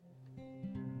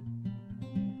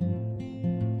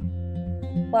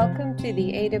Welcome to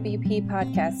the AWP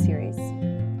podcast series.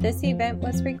 This event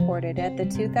was recorded at the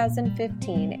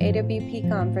 2015 AWP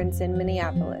conference in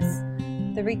Minneapolis.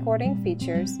 The recording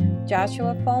features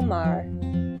Joshua Fulmar,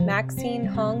 Maxine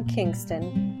Hong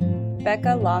Kingston,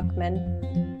 Becca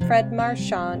Lockman, Fred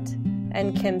Marchant,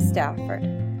 and Kim Stafford.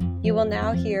 You will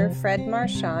now hear Fred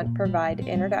Marchant provide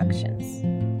introductions.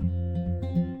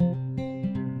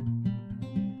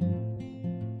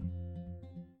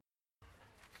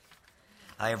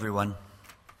 Hi, everyone.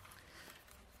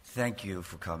 Thank you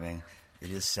for coming.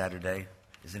 It is Saturday,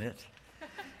 isn't it?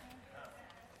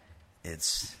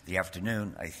 It's the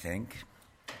afternoon, I think.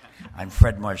 I'm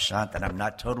Fred Marchant, and I'm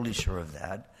not totally sure of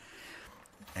that.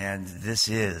 And this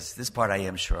part I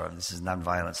am sure of. This is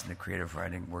Nonviolence in the Creative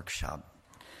Writing Workshop.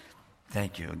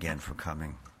 Thank you again for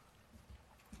coming.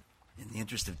 In the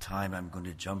interest of time, I'm going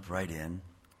to jump right in.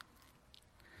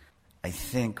 I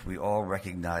think we all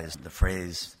recognize the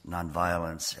phrase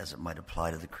nonviolence, as it might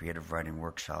apply to the Creative Writing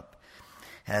Workshop,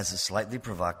 has a slightly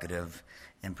provocative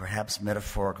and perhaps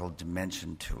metaphorical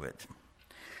dimension to it.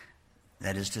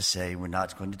 That is to say, we're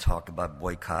not going to talk about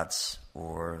boycotts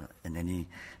or in any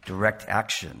direct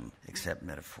action, except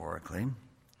metaphorically.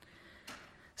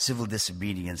 Civil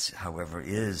disobedience, however,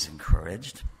 is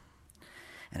encouraged.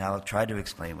 And I'll try to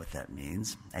explain what that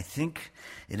means. I think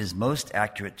it is most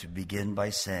accurate to begin by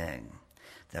saying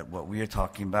that what we are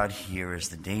talking about here is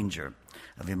the danger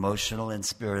of emotional and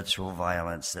spiritual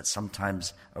violence that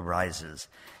sometimes arises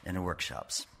in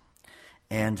workshops,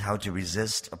 and how to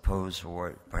resist, oppose,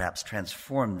 or perhaps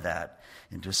transform that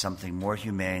into something more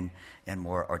humane and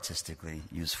more artistically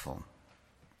useful.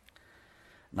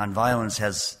 Nonviolence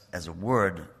has, as a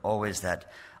word, always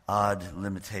that odd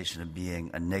limitation of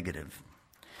being a negative.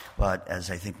 But as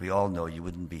I think we all know, you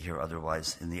wouldn't be here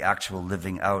otherwise, in the actual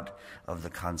living out of the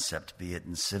concept, be it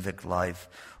in civic life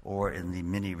or in the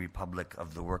mini-republic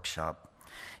of the workshop,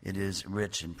 it is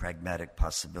rich in pragmatic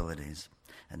possibilities.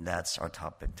 And that's our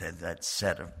topic today. That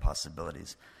set of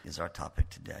possibilities is our topic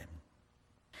today.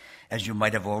 As you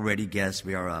might have already guessed,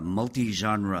 we are a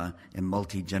multi-genre and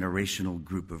multi-generational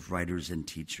group of writers and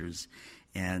teachers.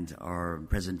 And our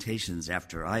presentations,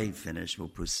 after I finish, will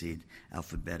proceed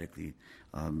alphabetically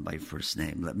by first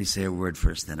name. Let me say a word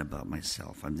first then about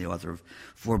myself. I'm the author of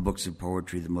 4 books of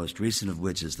poetry, the most recent of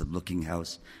which is The Looking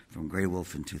House from Grey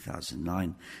Wolf in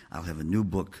 2009. I'll have a new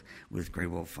book with Grey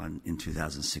Wolf in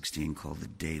 2016 called The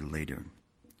Day Later.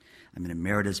 I'm an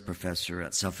emeritus professor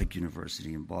at Suffolk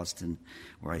University in Boston,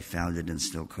 where I founded and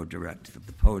still co-direct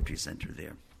the Poetry Center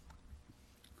there.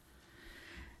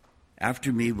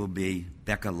 After me will be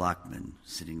Becca Lockman,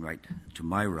 sitting right to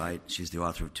my right. She's the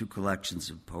author of 2 collections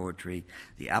of poetry,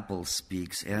 The Apple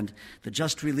Speaks, and the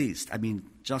just released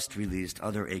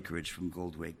Other Acreage from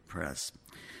Goldwake Press.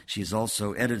 She's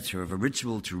also editor of A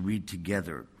Ritual to Read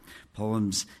Together,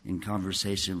 Poems in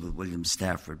Conversation with William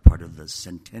Stafford, part of the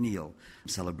centennial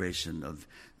celebration of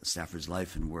Stafford's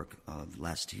life and work of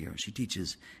last year. She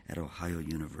teaches at Ohio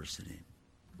University.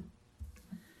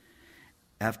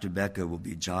 After Becca will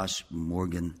be Josh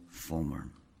Morgan Fulmer,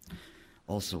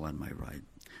 also on my right.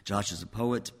 Josh is a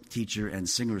poet, teacher, and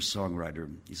singer-songwriter.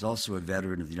 He's also a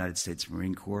veteran of the United States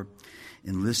Marine Corps,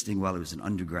 enlisting while he was an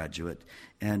undergraduate,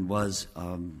 and was,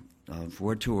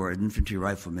 for a tour, an infantry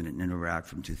rifleman in Iraq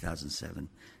from 2007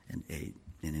 and 8,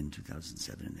 and in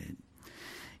 2007 and 8.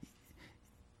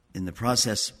 In the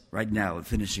process right now of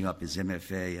finishing up his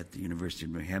MFA at the University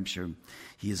of New Hampshire,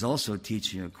 he is also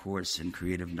teaching a course in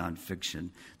creative nonfiction.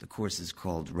 The course is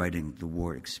called Writing the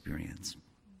War Experience.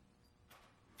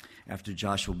 After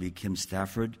Josh will be Kim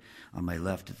Stafford, on my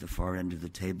left at the far end of the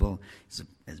table. He's,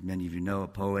 as many of you know, a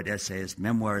poet, essayist,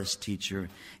 memoirist, teacher,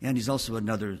 and he's also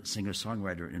another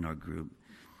singer-songwriter in our group.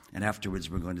 And afterwards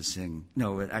we're going to sing.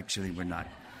 No, actually we're not.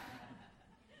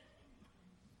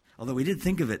 Although we did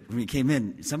think of it when we came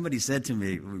in. Somebody said to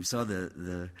me, when we saw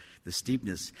the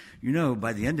steepness,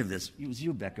 by the end of this, it was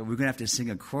you, Becca, we're going to have to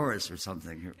sing a chorus or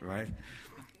something, right?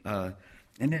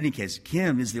 In any case,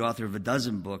 Kim is the author of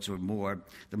 12 books or more,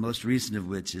 the most recent of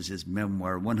which is his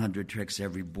memoir, 100 Tricks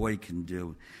Every Boy Can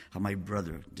Do, How My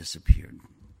Brother Disappeared.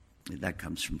 That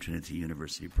comes from Trinity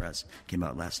University Press, came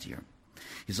out last year.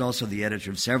 He's also the editor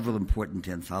of several important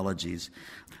anthologies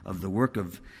of the work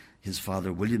of his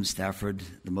father, William Stafford.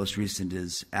 The most recent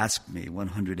is Ask Me,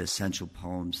 100 Essential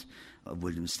Poems of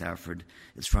William Stafford.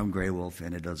 It's from Grey Wolf,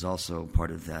 and it is also part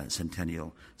of the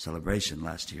centennial celebration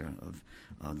last year of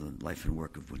the life and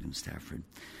work of William Stafford.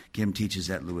 Kim teaches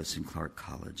at Lewis and Clark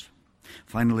College.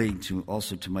 Finally,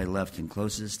 also to my left and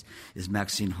closest, is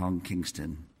Maxine Hong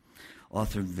Kingston,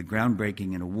 author of the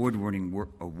groundbreaking and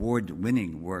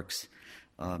award-winning works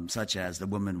such as The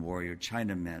Woman Warrior,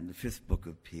 Chinaman, The Fifth Book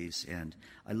of Peace, and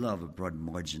I love A Broad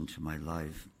Margin to My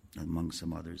Life, among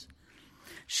some others.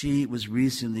 She was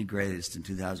recently graced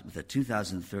with a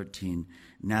 2013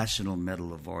 National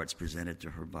Medal of Arts presented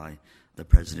to her by the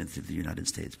President of the United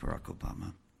States, Barack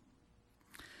Obama.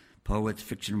 Poet,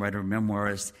 fiction writer,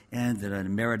 memoirist, and an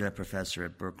emerita professor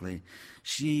at Berkeley.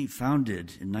 She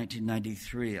founded in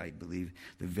 1993, I believe,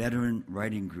 the Veteran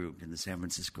Writing Group in the San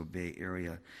Francisco Bay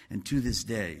Area. And to this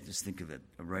day, just think of it,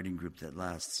 a writing group that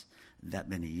lasts that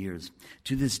many years.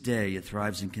 To this day, it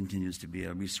thrives and continues to be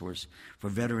a resource for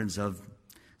veterans of,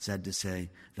 sad to say,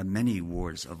 the many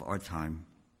wars of our time.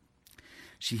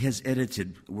 She has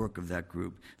edited work of that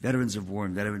group. Veterans of War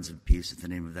and Veterans of Peace is the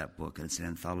name of that book, and it's an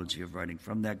anthology of writing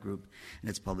from that group, and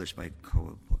it's published by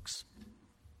Koa Books.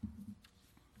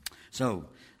 So,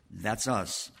 that's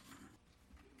us.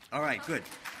 All right, good.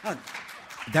 Oh,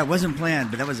 that wasn't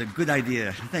planned, but that was a good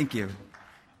idea. Thank you.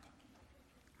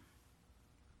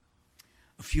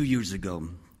 A few years ago,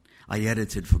 I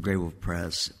edited for Grey Wolf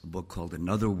Press a book called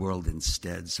Another World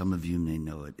Instead. Some of you may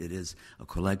know it. It is a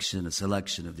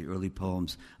selection of the early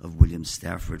poems of William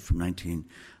Stafford from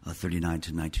 1939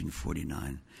 to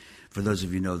 1949. For those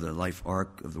of you who know the life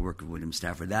arc of the work of William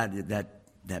Stafford,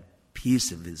 that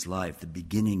piece of his life, the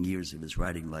beginning years of his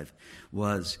writing life,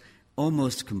 was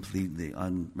almost completely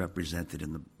unrepresented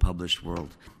in the published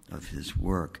world of his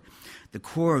work. The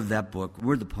core of that book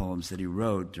were the poems that he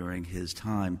wrote during his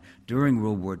time during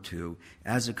World War II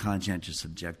as a conscientious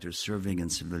objector serving in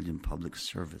civilian public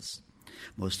service.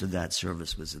 Most of that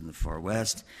service was in the Far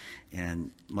West,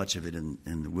 and much of it in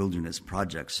the wilderness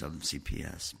projects of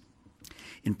CPS.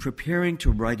 In preparing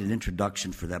to write an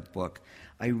introduction for that book,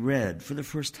 I read for the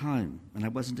first time, and I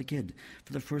wasn't a kid,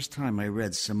 for the first time I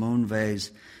read Simone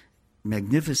Weil's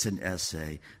magnificent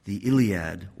essay, The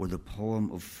Iliad, or the Poem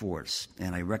of Force,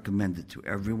 and I recommend it to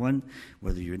everyone,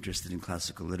 whether you're interested in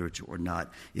classical literature or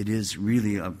not. It is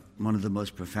really one of the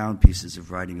most profound pieces of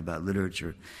writing about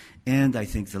literature, and I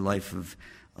think the life of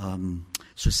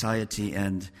society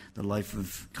and the life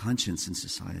of conscience in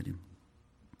society.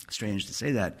 Strange to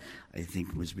say that, I think,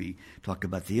 as we talk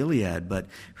about the Iliad, but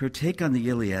her take on the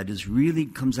Iliad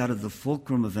comes out of the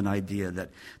fulcrum of an idea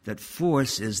that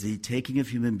force is the taking of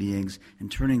human beings and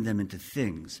turning them into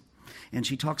things. And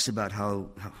she talks about how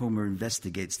Homer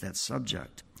investigates that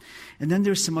subject. And then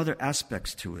there's some other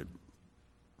aspects to it.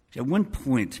 At one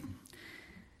point,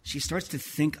 she starts to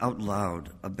think out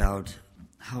loud about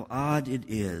how odd it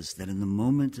is that in the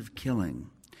moment of killing,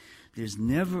 there's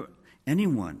never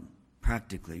anyone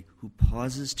practically who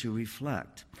pauses to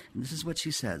reflect. And this is what she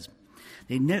says.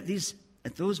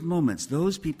 At those moments,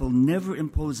 those people never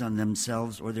impose on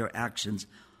themselves or their actions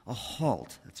a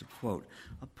halt, that's a quote,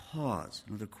 a pause,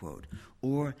 another quote,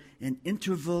 or an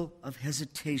interval of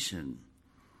hesitation,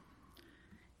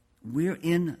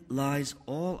 wherein lies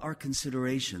all our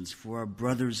considerations for our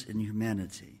brothers in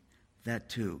humanity. That,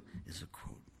 too, is a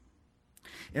quote.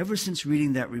 Ever since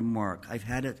reading that remark, I've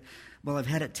had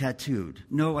it tattooed.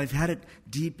 No, I've had it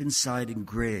deep inside,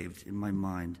 engraved in my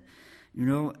mind. You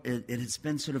know, it's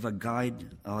been sort of a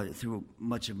guide through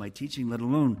much of my teaching, let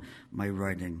alone my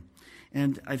writing.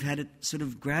 And I've had it sort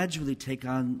of gradually take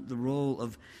on the role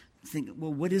of thinking,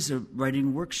 well, what is a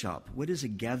writing workshop? What is a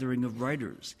gathering of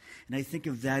writers? And I think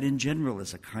of that in general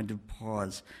as a kind of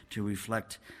pause to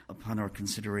reflect upon our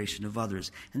consideration of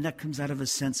others. And that comes out of a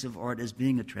sense of art as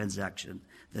being a transaction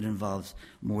that involves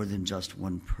more than just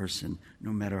one person,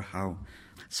 no matter how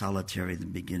solitary the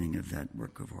beginning of that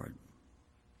work of art.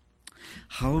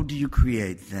 How do you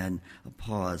create, then, a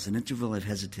pause, an interval of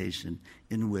hesitation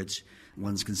in which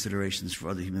one's considerations for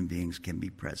other human beings can be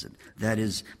present? That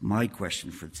is my question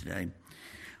for today.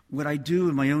 What I do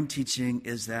in my own teaching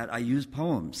is that I use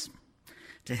poems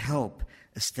to help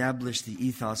establish the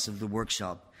ethos of the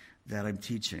workshop that I'm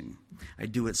teaching. I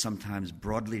do it sometimes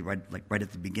broadly, right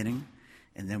at the beginning,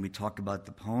 and then we talk about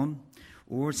the poem,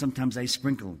 or sometimes I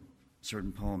sprinkle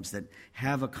certain poems that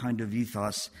have a kind of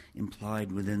ethos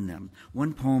implied within them.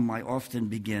 One poem I often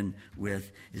begin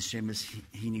with is Seamus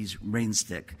Heaney's Rain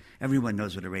Stick. Everyone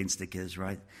knows what a rain stick is,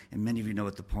 right? And many of you know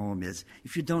what the poem is.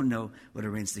 If you don't know what a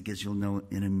rain stick is, you'll know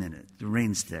in a minute. The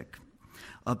rain stick.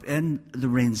 Upend the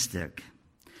rain stick.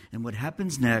 And what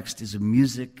happens next is a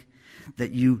music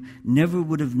that you never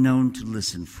would have known to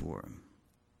listen for.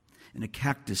 In a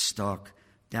cactus stalk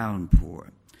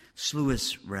downpour.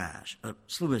 Sluice rash,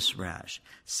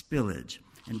 spillage,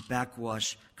 and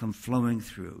backwash come flowing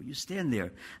through. You stand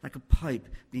there like a pipe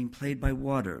being played by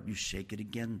water. You shake it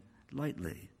again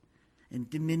lightly. And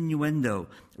diminuendo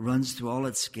runs through all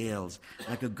its scales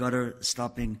like a gutter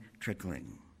stopping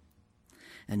trickling.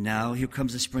 And now here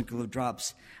comes a sprinkle of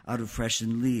drops out of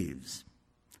freshened leaves.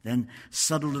 Then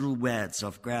subtle little wets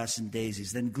off grass and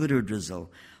daisies. Then glitter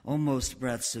drizzle, almost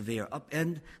breaths of air.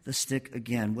 Upend the stick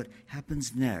again. What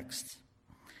happens next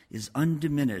is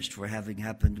undiminished for having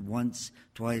happened once,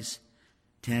 twice,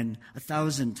 10,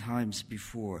 1,000 times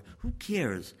before. Who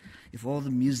cares if all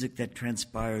the music that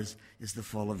transpires is the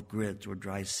fall of grit or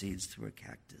dry seeds through a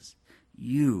cactus?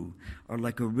 You are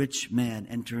like a rich man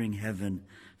entering heaven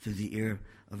through the ear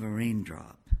of a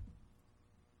raindrop.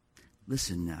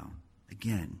 Listen now,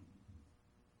 again.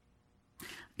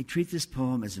 I treat this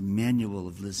poem as a manual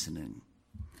of listening.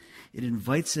 It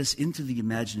invites us into the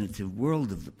imaginative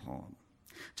world of the poem,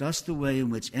 just the way in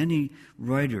which any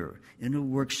writer in a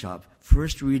workshop,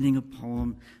 first reading a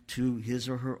poem to his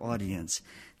or her audience,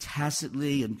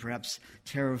 tacitly and perhaps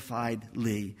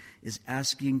terrifiedly is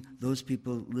asking those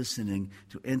people listening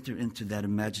to enter into that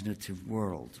imaginative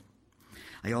world.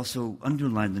 I also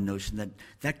underline the notion that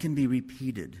that can be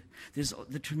repeated. There's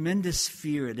the tremendous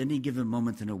fear at any given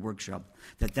moment in a workshop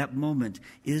that that moment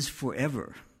is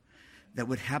forever, that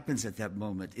what happens at that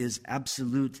moment is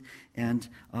absolute and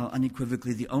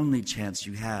unequivocally the only chance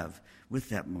you have with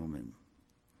that moment.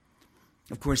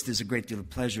 Of course, there's a great deal of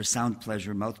pleasure, sound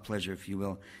pleasure, mouth pleasure, if you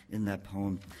will, in that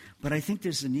poem. But I think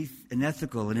there's an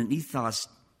ethical and an ethos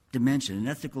dimension, an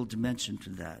ethical dimension to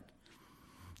that.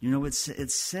 You know, it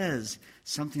says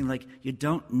something like you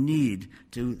don't need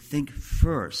to think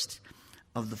first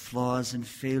of the flaws and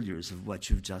failures of what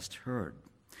you've just heard.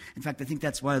 In fact, I think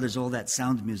that's why there's all that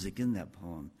sound music in that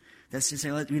poem. That's to say,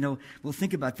 you know, we'll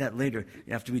think about that later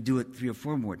after we do it 3 or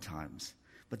 4 more times.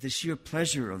 But the sheer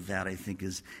pleasure of that, I think,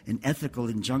 is an ethical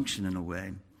injunction in a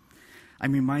way.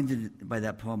 I'm reminded by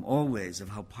that poem always of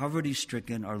how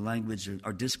poverty-stricken our language,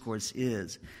 our discourse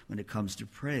is when it comes to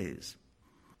praise.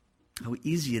 How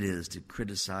easy it is to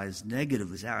criticize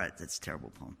negatively. Say, all right, that's a terrible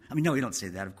poem. I mean, no, you don't say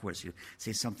that, of course. You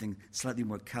say something slightly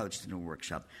more couched in a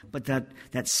workshop. But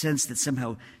that sense that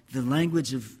somehow the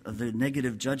language of the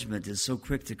negative judgment is so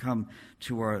quick to come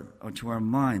to our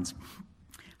minds.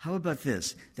 How about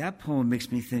this? That poem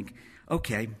makes me think,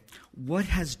 okay, what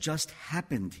has just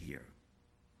happened here?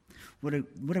 What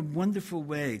a wonderful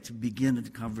way to begin a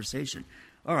conversation.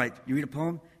 All right, you read a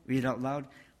poem, read it out loud.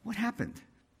 What happened?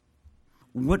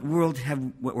 What world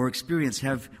or experience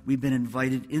have we been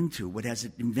invited into? What has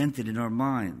it invented in our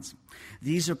minds?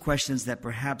 These are questions that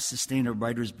perhaps sustain a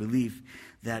writer's belief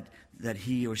that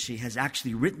he or she has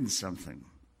actually written something.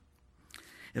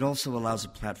 It also allows a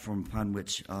platform upon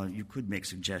which you could make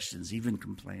suggestions, even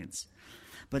complaints.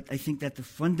 But I think that the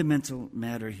fundamental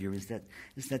matter here is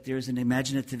that there is an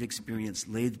imaginative experience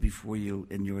laid before you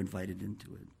and you're invited into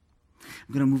it.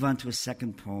 I'm going to move on to a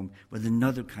second poem with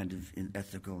another kind of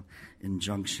ethical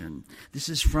injunction. This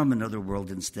is from Another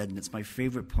World instead, and it's my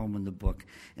favorite poem in the book,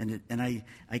 and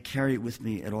I carry it with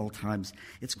me at all times.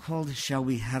 It's called Shall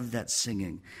We Have That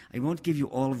Singing? I won't give you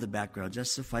all of the background,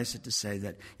 just suffice it to say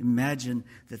that imagine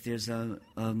that there's a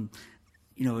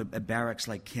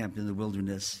barracks-like camp in the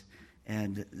wilderness,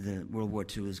 and the World War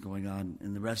II is going on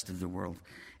in the rest of the world,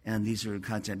 and these are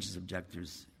conscientious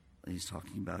objectors he's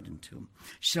talking about in Tomb.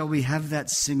 Shall we have that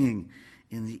singing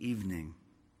in the evening?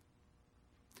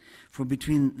 For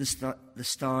between the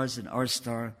stars and our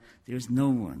star, there's no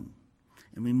one,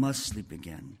 and we must sleep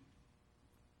again.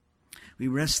 We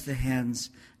rest the hands,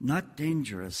 not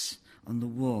dangerous, on the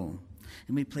wool,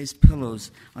 and we place pillows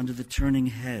under the turning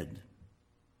head.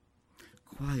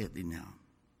 Quietly now.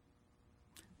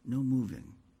 No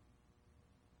moving.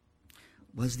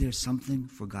 Was there something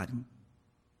forgotten?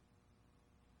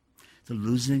 The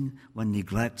losing one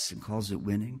neglects and calls it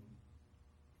winning.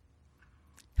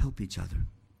 Help each other.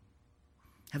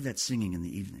 Have that singing in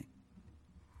the evening.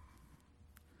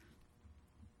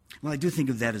 Well, I do think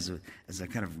of that as a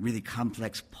kind of really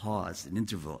complex pause, an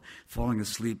interval, falling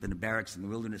asleep in a barracks in the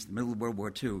wilderness in the middle of World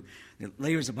War II.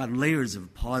 Layers upon layers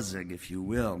of pausing, if you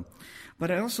will. But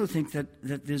I also think that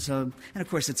there's and of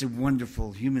course it's a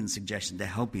wonderful human suggestion to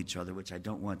help each other, which I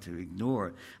don't want to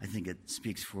ignore. I think it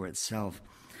speaks for itself.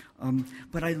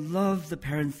 But I love the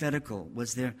parenthetical.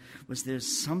 Was there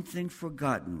something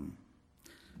forgotten?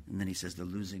 And then he says, the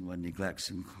losing one neglects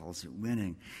and calls it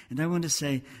winning. And I want to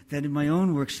say that in my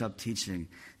own workshop teaching,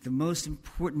 the most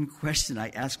important question I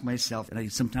ask myself, and I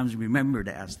sometimes remember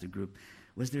to ask the group,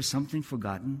 was there something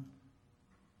forgotten?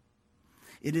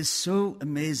 It is so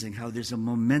amazing how there's a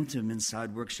momentum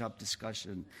inside workshop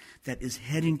discussion that is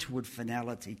heading toward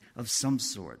finality of some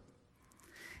sort.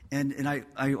 And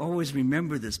I always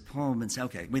remember this poem and say,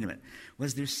 okay, wait a minute,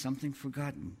 was there something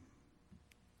forgotten?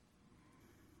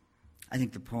 I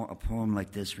think a poem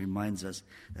like this reminds us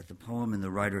that the poem and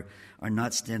the writer are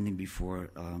not standing before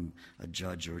a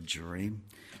judge or a jury,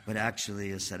 but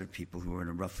actually a set of people who are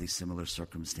in roughly similar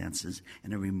circumstances,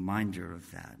 and a reminder of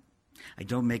that. I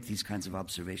don't make these kinds of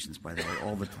observations, by the way,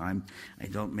 all the time. I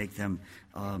don't make them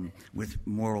with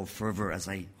moral fervor, as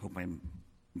I hope I'm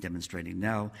demonstrating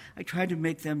now. I try to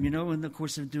make them, in the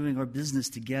course of doing our business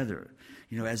together,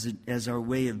 as our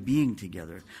way of being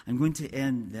together. I'm going to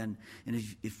end then, and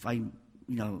if I,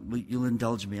 you'll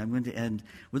indulge me, I'm going to end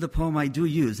with a poem I do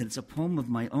use, and it's a poem of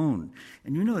my own.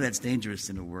 And that's dangerous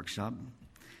in a workshop.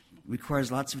 It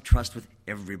requires lots of trust with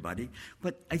everybody,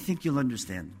 but I think you'll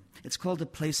understand. It's called A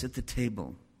Place at the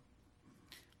Table.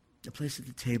 A place at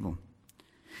the table.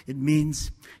 It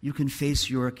means you can face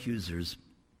your accusers.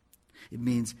 It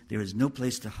means there is no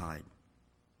place to hide.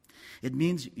 It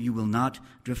means you will not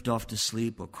drift off to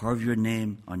sleep or carve your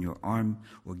name on your arm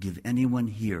or give anyone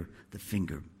here the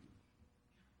finger.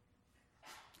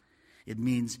 It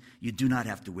means you do not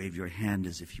have to wave your hand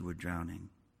as if you were drowning.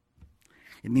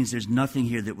 It means there's nothing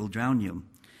here that will drown you.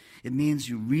 It means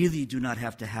you really do not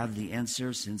have to have the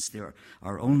answer, since there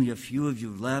are only a few of you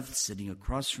left sitting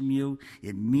across from you.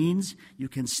 It means you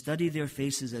can study their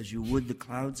faces as you would the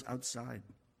clouds outside.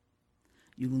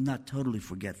 You will not totally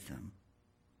forget them.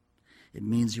 It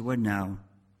means you are now,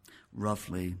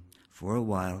 roughly, for a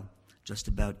while, just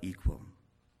about equal.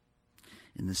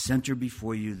 In the center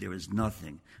before you, there is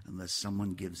nothing unless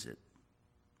someone gives it.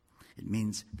 It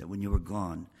means that when you are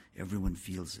gone, everyone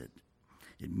feels it.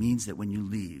 It means that when you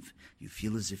leave, you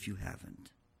feel as if you haven't,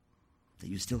 that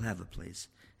you still have a place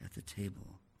at the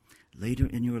table. Later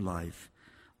in your life,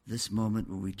 this moment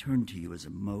will return to you as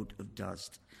a mote of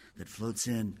dust that floats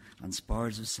in on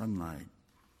spars of sunlight.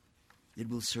 It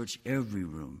will search every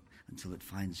room until it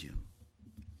finds you.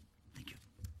 Thank you.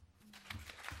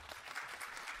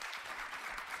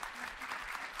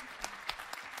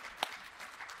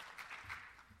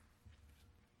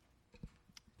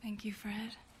 Thank you,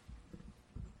 Fred.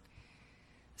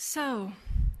 So,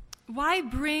 why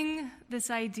bring this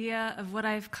idea of what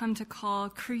I've come to call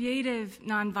creative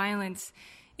nonviolence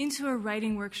into a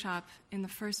writing workshop in the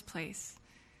first place?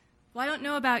 Well, I don't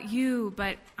know about you,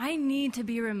 but I need to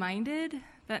be reminded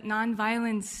that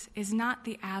nonviolence is not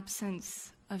the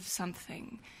absence of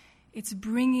something. It's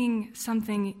bringing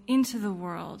something into the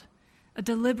world, a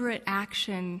deliberate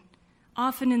action,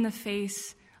 often in the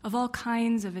face of all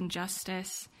kinds of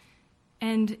injustice,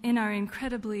 and in our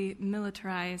incredibly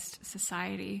militarized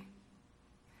society.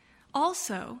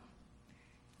 Also,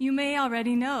 you may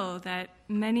already know that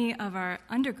many of our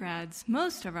undergrads,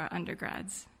 most of our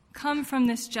undergrads, come from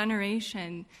this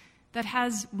generation that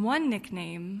has one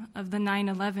nickname of the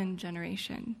 9/11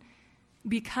 generation,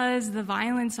 because the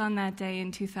violence on that day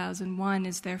in 2001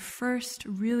 is their first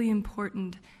really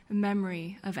important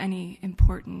memory of any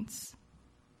importance.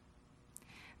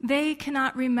 They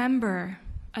cannot remember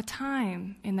a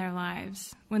time in their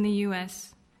lives when the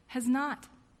U.S. has not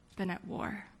been at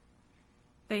war.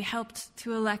 They helped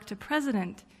to elect a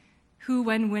president who,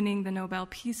 when winning the Nobel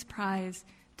Peace Prize,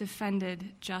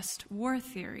 defended just war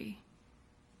theory.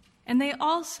 And they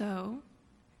also,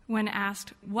 when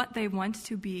asked what they want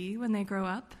to be when they grow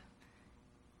up,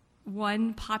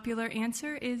 one popular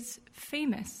answer is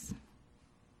famous.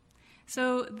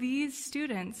 So these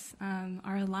students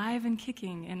are alive and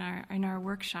kicking in our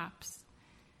workshops.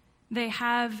 They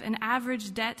have an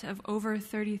average debt of over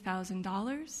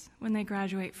 $30,000 when they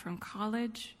graduate from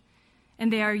college,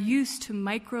 and they are used to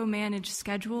micromanage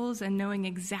schedules and knowing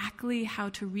exactly how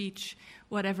to reach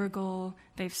whatever goal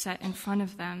they've set in front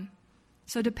of them.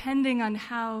 So depending on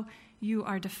how you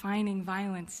are defining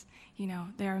violence,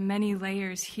 there are many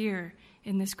layers here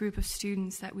in this group of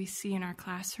students that we see in our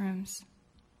classrooms.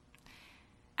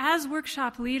 As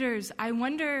workshop leaders, I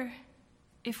wonder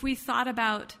if we thought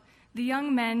about the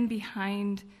young men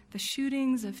behind the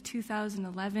shootings of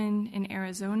 2011 in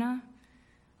Arizona,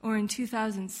 or in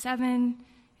 2007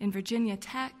 in Virginia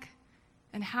Tech,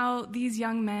 and how these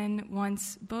young men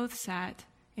once both sat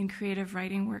in creative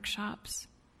writing workshops.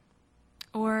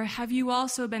 Or have you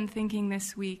also been thinking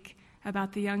this week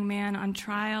about the young man on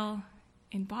trial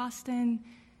in Boston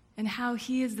and how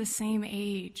he is the same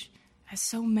age as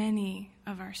so many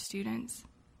of our students?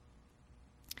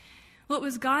 Well, it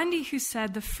was Gandhi who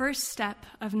said the first step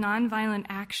of nonviolent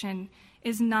action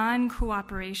is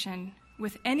non-cooperation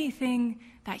with anything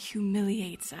that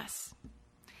humiliates us.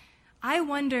 I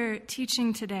wonder,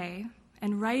 teaching today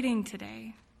and writing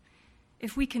today,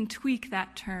 if we can tweak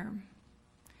that term,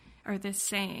 or this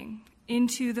saying,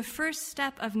 into the first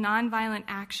step of nonviolent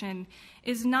action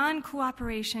is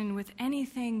non-cooperation with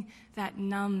anything that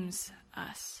numbs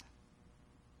us.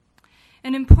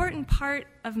 An important part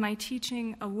of my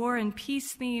teaching a war and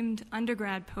peace-themed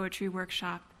undergrad poetry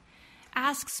workshop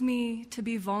asks me to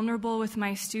be vulnerable with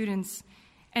my students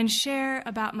and share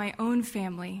about my own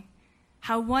family,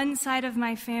 how one side of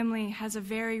my family has a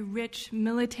very rich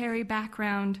military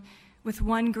background, with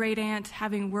one great-aunt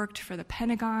having worked for the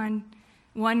Pentagon,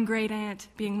 one great-aunt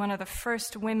being one of the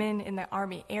first women in the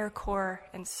Army Air Corps,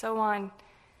 and so on,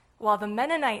 while the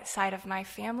Mennonite side of my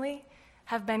family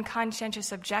have been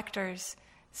conscientious objectors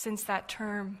since that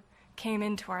term came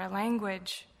into our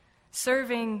language,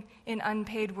 serving in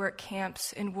unpaid work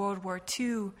camps in World War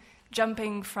II,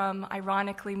 jumping from,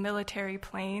 ironically, military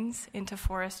planes into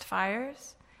forest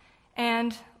fires,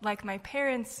 and, like my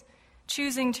parents,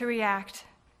 choosing to react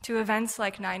to events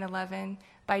like 9/11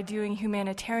 by doing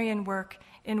humanitarian work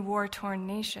in war-torn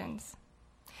nations.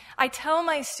 I tell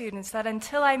my students that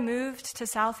until I moved to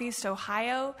Southeast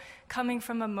Ohio, coming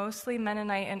from a mostly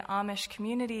Mennonite and Amish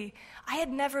community, I had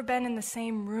never been in the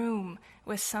same room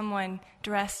with someone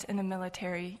dressed in a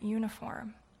military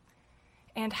uniform.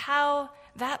 And how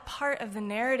that part of the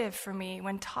narrative for me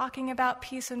when talking about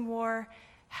peace and war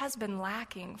has been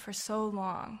lacking for so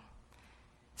long.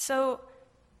 So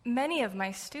many of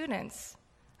my students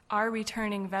are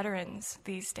returning veterans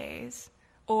these days,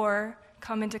 or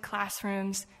come into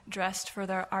classrooms dressed for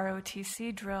their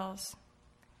ROTC drills.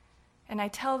 And I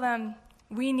tell them,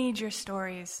 we need your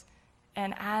stories.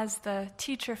 And as the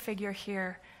teacher figure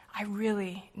here, I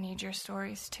really need your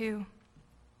stories too.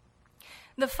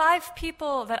 The 5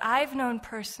 people that I've known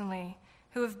personally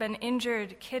who have been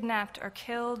injured, kidnapped, or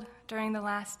killed during the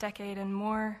last decade and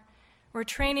more were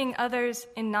training others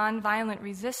in nonviolent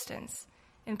resistance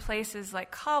in places like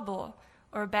Kabul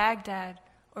or Baghdad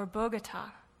or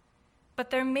Bogota. But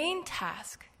their main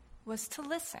task was to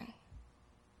listen,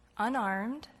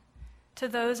 unarmed, to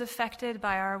those affected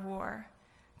by our war,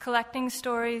 collecting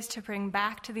stories to bring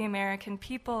back to the American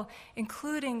people,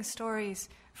 including stories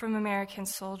from American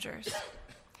soldiers.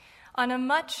 On a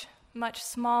much, much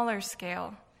smaller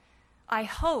scale, I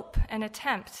hope and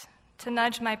attempt to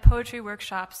nudge my poetry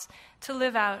workshops to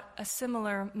live out a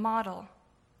similar model.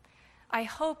 I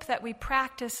hope that we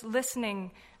practice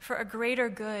listening for a greater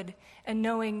good and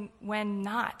knowing when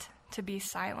not to be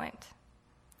silent.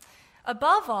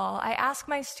 Above all, I ask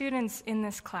my students in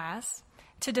this class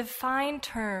to define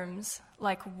terms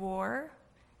like war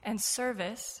and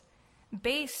service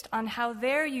based on how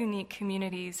their unique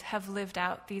communities have lived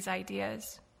out these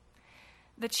ideas.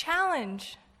 The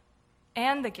challenge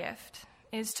and the gift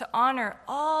is to honor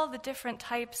all the different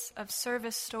types of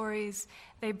service stories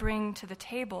they bring to the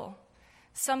table,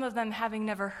 some of them having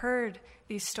never heard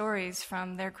these stories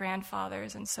from their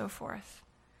grandfathers and so forth.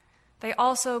 They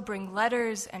also bring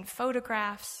letters and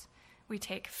photographs. We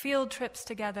take field trips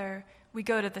together. We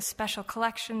go to the Special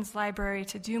Collections Library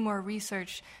to do more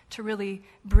research to really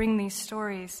bring these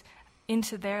stories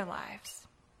into their lives.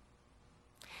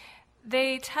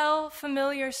 They tell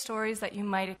familiar stories that you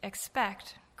might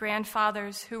expect: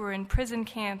 grandfathers who were in prison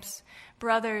camps,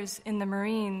 brothers in the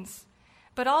Marines,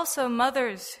 but also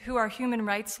mothers who are human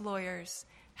rights lawyers,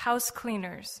 house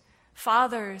cleaners,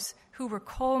 fathers who were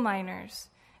coal miners,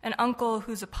 an uncle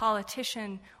who's a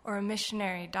politician or a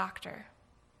missionary doctor.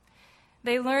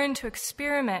 They learn to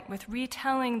experiment with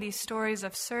retelling these stories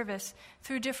of service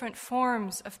through different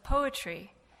forms of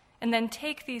poetry, and then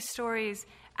take these stories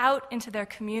out into their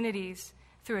communities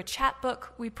through a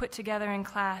chapbook we put together in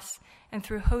class and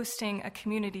through hosting a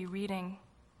community reading.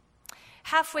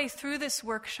 Halfway through this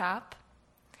workshop,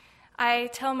 I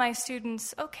tell my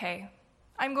students, okay,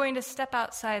 I'm going to step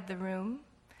outside the room,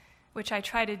 which I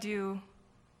try to do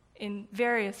in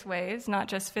various ways, not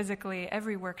just physically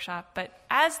every workshop, but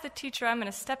as the teacher, I'm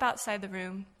going to step outside the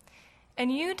room,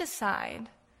 and you decide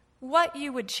what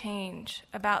you would change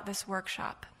about this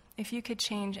workshop if you could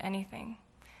change anything.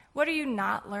 What are you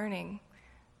not learning?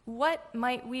 What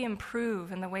might we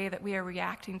improve in the way that we are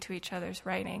reacting to each other's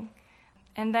writing?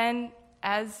 And then,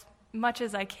 as much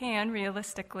as I can,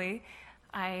 realistically,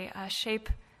 I shape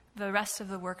the rest of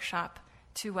the workshop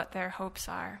to what their hopes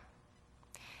are.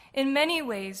 In many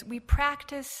ways, we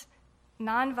practice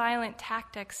nonviolent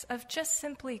tactics of just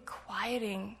simply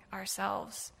quieting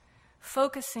ourselves,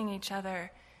 focusing each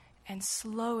other, and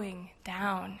slowing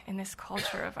down in this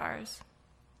culture of ours.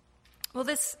 Well,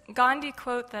 this Gandhi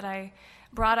quote that I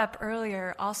brought up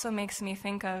earlier also makes me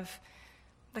think of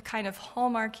the kind of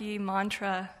hallmarky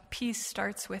mantra, peace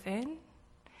starts within.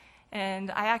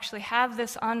 And I actually have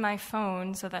this on my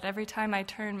phone so that every time I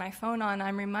turn my phone on,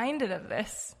 I'm reminded of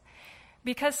this.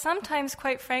 Because sometimes,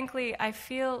 quite frankly, I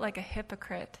feel like a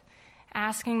hypocrite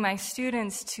asking my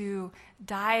students to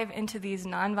dive into these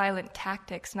nonviolent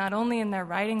tactics, not only in their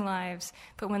writing lives,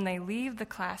 but when they leave the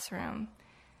classroom.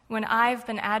 When I've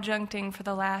been adjuncting for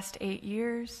the last 8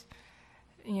 years,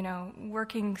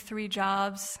 working 3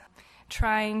 jobs,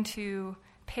 trying to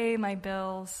pay my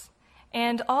bills,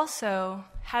 and also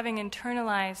having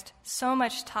internalized so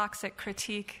much toxic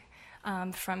critique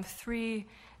from 3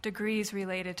 degrees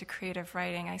related to creative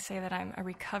writing. I say that I'm a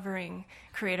recovering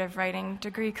creative writing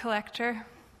degree collector.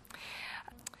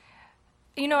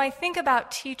 I think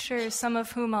about teachers, some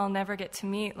of whom I'll never get to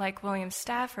meet, like William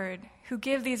Stafford, who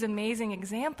give these amazing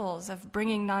examples of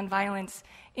bringing nonviolence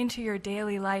into your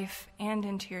daily life and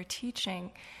into your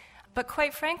teaching. But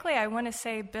quite frankly, I want to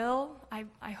say, Bill,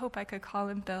 I hope I could call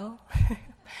him Bill. I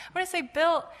want to say,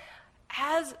 Bill,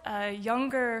 as a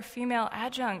younger female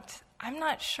adjunct, I'm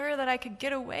not sure that I could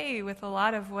get away with a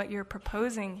lot of what you're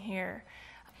proposing here.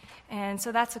 And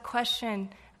so that's a question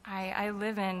I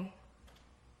live in.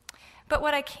 But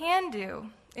what I can do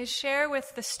is share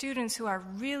with the students who are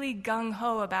really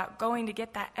gung-ho about going to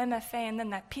get that MFA and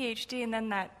then that PhD and then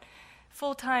that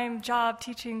full-time job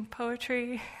teaching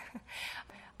poetry.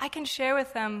 I can share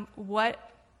with them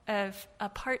what a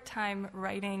part-time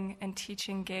writing and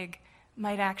teaching gig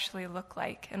might actually look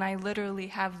like. And I literally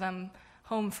have them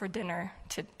home for dinner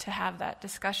to have that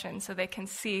discussion so they can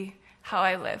see how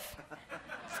I live.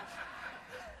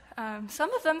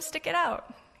 Some of them stick it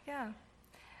out, yeah.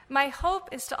 My hope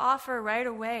is to offer right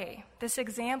away this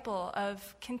example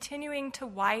of continuing to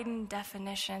widen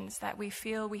definitions that we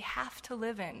feel we have to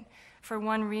live in for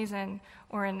one reason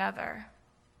or another.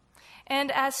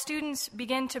 And as students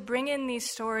begin to bring in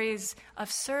these stories of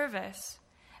service,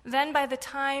 then by the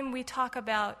time we talk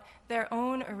about their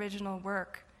own original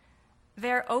work,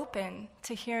 they're open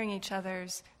to hearing each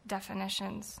other's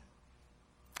definitions.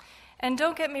 And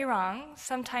don't get me wrong,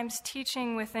 sometimes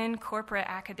teaching within corporate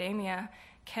academia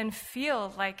can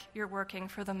feel like you're working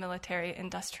for the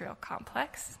military-industrial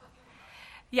complex.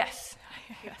 Yes.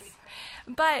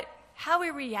 But how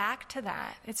we react to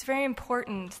that, it's very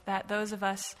important that those of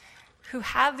us who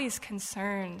have these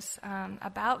concerns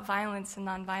about violence and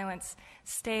nonviolence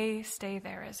stay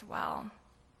there as well.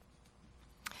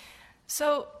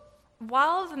 So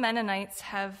while the Mennonites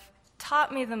have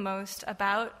taught me the most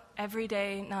about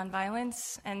everyday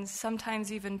nonviolence and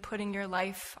sometimes even putting your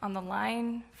life on the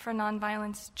line for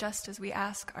nonviolence, just as we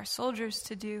ask our soldiers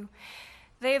to do,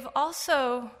 they've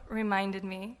also reminded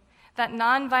me that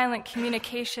nonviolent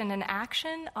communication and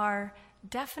action are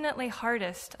definitely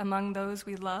hardest among those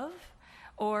we love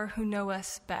or who know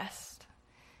us best.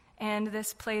 And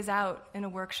this plays out in a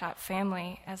workshop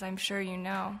family, as I'm sure you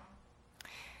know.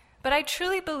 But I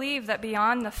truly believe that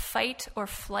beyond the fight or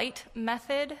flight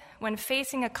method, when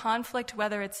facing a conflict,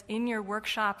 whether it's in your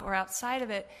workshop or outside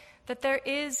of it, that there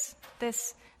is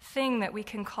this thing that we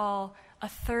can call a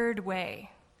third way,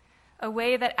 a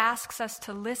way that asks us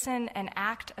to listen and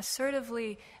act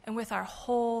assertively and with our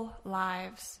whole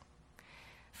lives.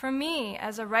 For me,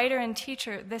 as a writer and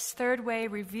teacher, this third way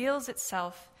reveals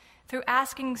itself through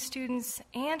asking students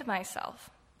and myself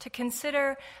to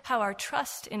consider how our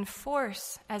trust in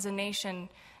force as a nation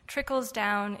trickles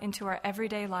down into our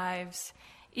everyday lives,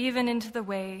 even into the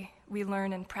way we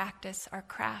learn and practice our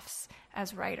crafts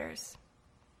as writers.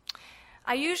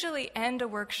 I usually end a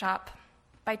workshop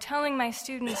by telling my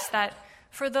students that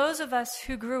for those of us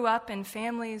who grew up in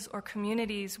families or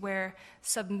communities where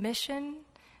submission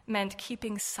meant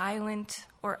keeping silent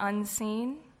or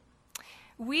unseen,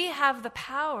 we have the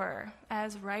power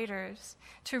as writers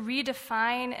to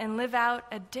redefine and live out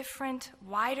a different,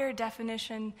 wider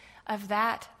definition of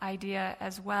that idea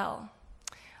as well.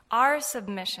 Our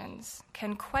submissions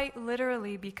can quite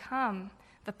literally become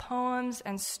the poems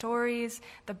and stories,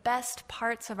 the best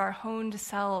parts of our honed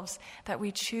selves that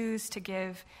we choose to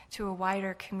give to a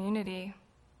wider community.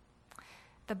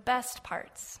 The best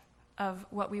parts of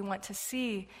what we want to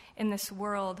see in this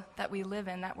world that we live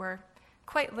in, that we're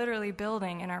quite literally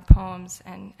building in our poems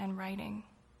and writing.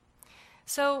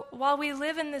 So while we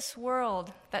live in this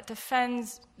world that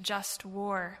defends just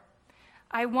war,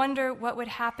 I wonder what would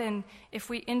happen if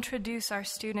we introduce our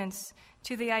students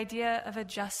to the idea of a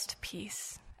just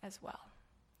peace as well.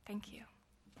 Thank you.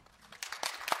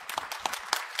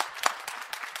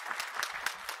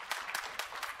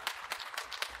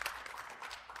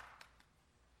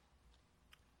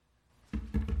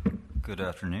 Good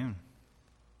afternoon.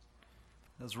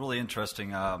 It was really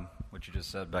interesting what you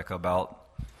just said, Becca, about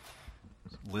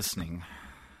listening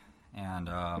and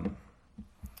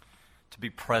to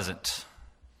be present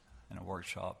in a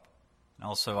workshop. And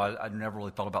also, I never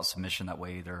really thought about submission that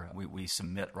way either. We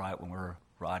submit, right, when we're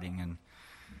writing,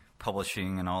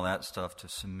 publishing and all that stuff to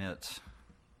submit.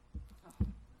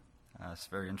 It's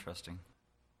very interesting.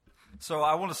 So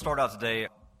I want to start out today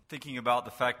thinking about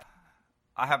the fact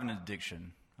I have an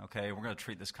addiction, okay? We're going to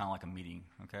treat this kind of like a meeting,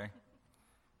 okay?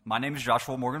 My name is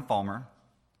Joshua Morgan Falmer.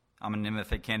 I'm an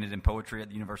MFA candidate in poetry at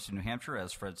the University of New Hampshire,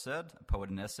 as Fred said, a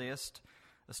poet and essayist,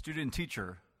 a student and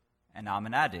teacher, and I'm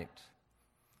an addict.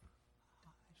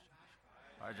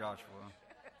 Hi, Joshua.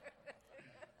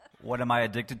 What am I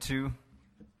addicted to?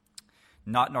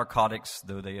 Not narcotics,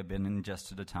 though they have been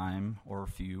ingested a time or a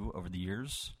few over the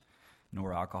years,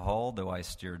 nor alcohol, though I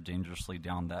steered dangerously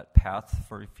down that path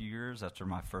for a few years after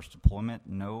my first deployment.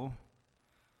 No,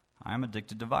 I am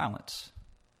addicted to violence.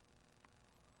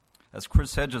 As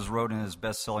Chris Hedges wrote in his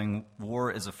best-selling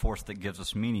War is a Force That Gives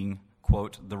Us Meaning,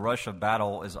 quote, "The rush of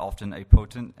battle is often a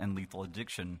potent and lethal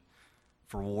addiction,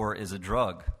 for war is a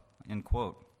drug," end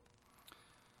quote.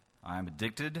 I am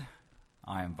addicted.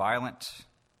 I am violent.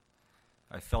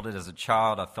 I felt it as a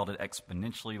child. I felt it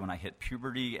exponentially when I hit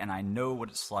puberty, and I know what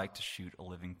it's like to shoot a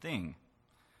living thing.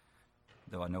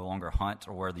 Though I no longer hunt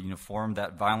or wear the uniform,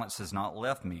 that violence has not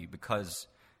left me. Because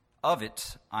of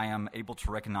it, I am able to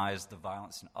recognize the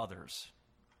violence in others.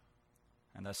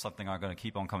 And that's something I'm going to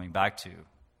keep on coming back to.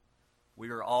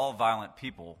 We are all violent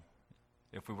people.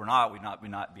 If we were not, we'd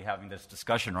not be having this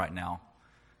discussion right now.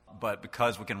 But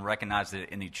because we can recognize it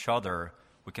in each other,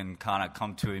 we can kind of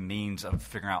come to a means of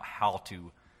figuring out how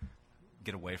to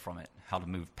get away from it, how to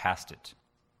move past it.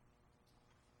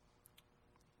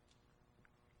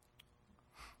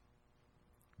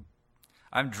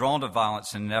 I'm drawn to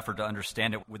violence in an effort to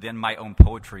understand it within my own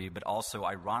poetry, but also,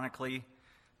 ironically,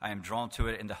 I am drawn to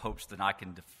it in the hopes that I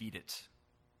can defeat it.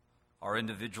 Our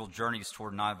individual journeys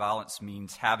toward nonviolence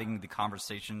means having the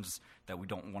conversations that we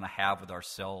don't want to have with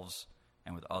ourselves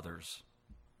and with others.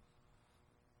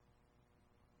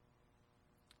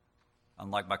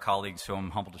 Unlike my colleagues who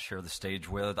I'm humbled to share the stage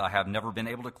with, I have never been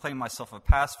able to claim myself a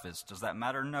pacifist. Does that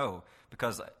matter? No.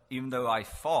 Because even though I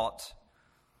fought,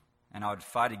 and I would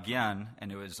fight again,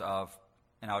 and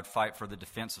I would fight for the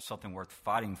defense of something worth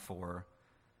fighting for,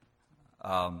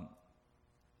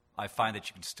 I find that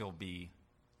you can still be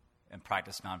and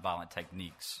practice nonviolent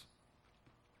techniques.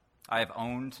 I have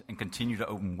owned and continue to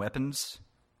own weapons,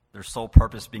 their sole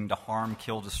purpose being to harm,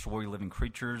 kill, destroy living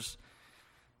creatures.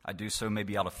 I do so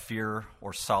maybe out of fear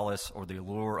or solace or the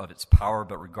allure of its power,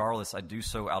 but regardless, I do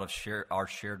so out of our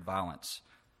shared violence.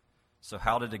 So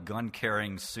how did a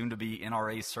gun-carrying, soon-to-be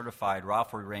NRA-certified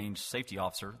rifle range safety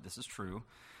officer, this is true,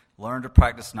 learn to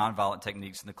practice nonviolent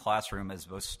techniques in the classroom as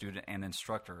both student and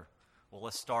instructor? Well,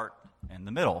 let's start in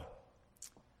the middle,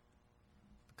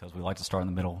 because we like to start in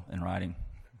the middle in writing.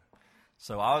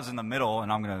 So I was in the middle,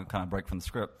 and I'm going to kind of break from the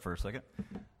script for a second.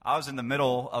 I was in the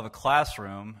middle of a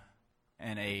classroom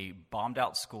in a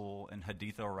bombed-out school in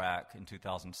Haditha, Iraq in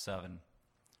 2007.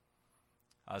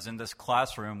 I was in this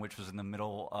classroom, which was in the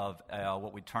middle of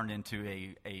what we turned into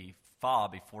a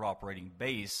FOB, a forward operating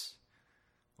base,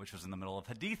 which was in the middle of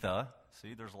Haditha.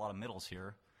 See, there's a lot of middles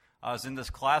here. I was in this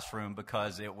classroom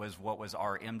because it was what was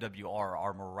our MWR,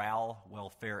 our Morale,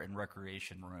 Welfare, and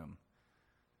Recreation Room.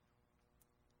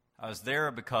 I was there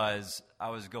because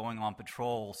I was going on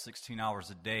patrol 16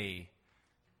 hours a day,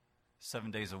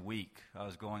 7 days a week. I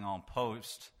was going on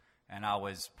post, and I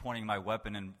was pointing my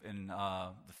weapon in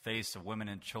the face of women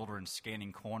and children,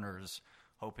 scanning corners,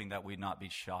 hoping that we'd not be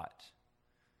shot.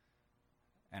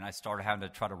 And I started having to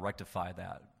try to rectify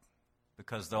that,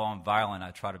 because though I'm violent, I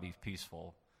try to be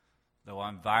peaceful. Though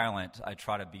I'm violent, I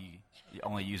try to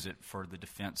only use it for the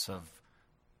defense of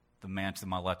the man to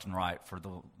my left and right, for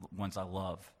the ones I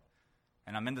love.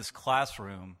 And I'm in this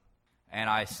classroom, and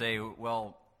I say,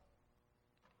 well,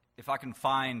 if I can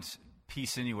find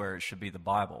peace anywhere, it should be the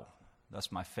Bible.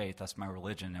 That's my faith. That's my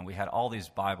religion. And we had all these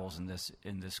Bibles in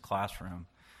this classroom.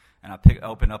 And I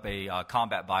opened up a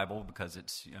combat Bible because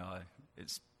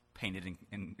it's painted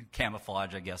in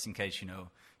camouflage, I guess, in case you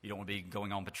don't want to be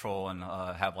going on patrol and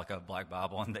have like a black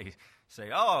Bible, and they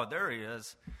say, "Oh, there he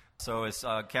is." So it's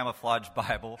a camouflage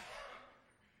Bible.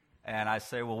 And I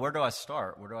say, well, where do I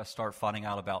start? Where do I start finding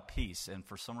out about peace? And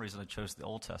for some reason, I chose the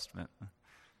Old Testament.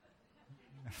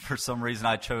 For some reason,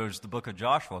 I chose the book of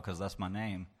Joshua because that's my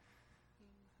name.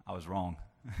 I was wrong.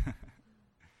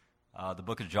 The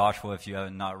book of Joshua, if you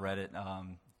have not read it,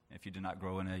 if you did not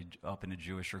grow up in a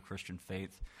Jewish or Christian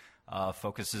faith,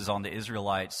 focuses on the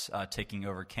Israelites taking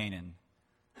over Canaan.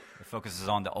 It focuses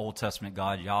on the Old Testament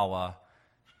God, Yahweh,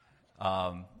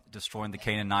 destroying the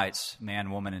Canaanites,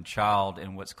 man, woman, and child,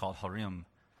 in what's called Harim.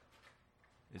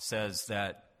 It says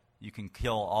that you can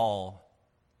kill all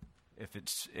if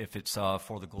it's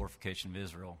for the glorification of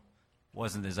Israel.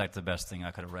 Wasn't exactly the best thing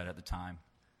I could have read at the time.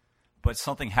 But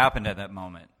something happened at that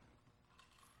moment.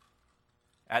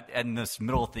 In this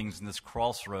middle of things, in this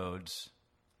crossroads,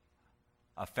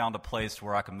 I found a place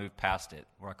where I could move past it,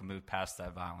 where I could move past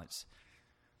that violence.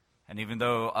 And even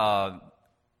though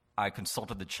I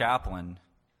consulted the chaplain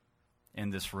in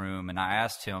this room, and I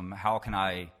asked him, how can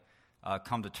I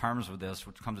come to terms with this,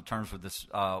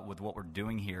 with what we're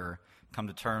doing here, come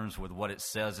to terms with what it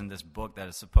says in this book that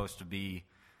is supposed to be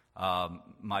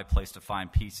my place to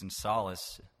find peace and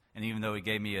solace. And even though he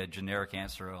gave me a generic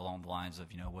answer along the lines of,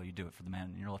 well, you do it for the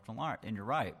man in your left and your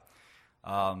right.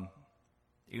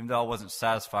 Even though I wasn't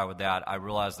satisfied with that, I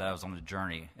realized that I was on a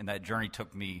journey. And that journey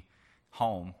took me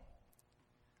home.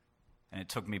 And it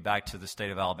took me back to the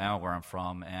state of Alabama where I'm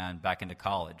from and back into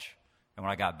college. And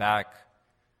when I got back,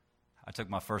 I took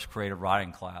my first creative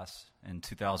writing class in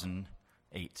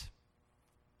 2008.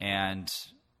 And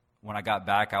when I got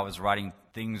back, I was writing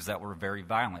things that were very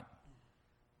violent.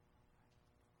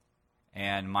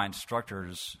 And my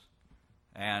instructors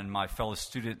and my fellow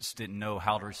students didn't know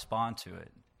how to respond to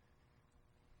it.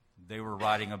 They were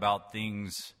writing about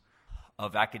things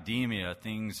of academia,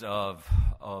 things of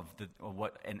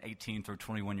what an 18 through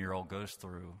 21-year-old goes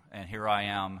through. And here I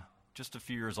am, just a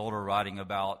few years older, writing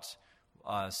about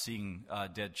seeing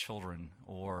dead children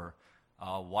or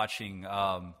watching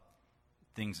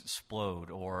things explode,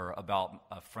 or about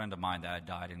a friend of mine that had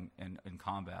died in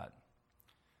combat.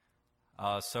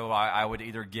 So I would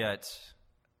either get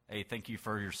a thank you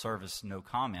for your service, no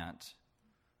comment,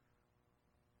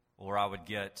 or I would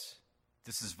get,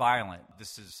 this is violent,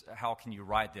 how can you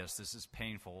write this? This is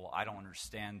painful, I don't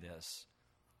understand this.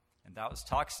 And that was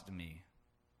toxic to me,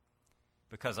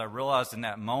 because I realized in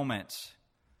that moment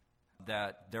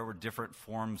that there were different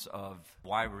forms of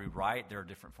why we write. There are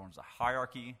different forms of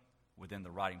hierarchy within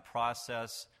the writing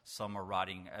process. Some are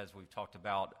writing, as we've talked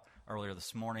about earlier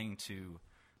this morning, to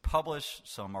publish.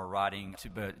 Some are writing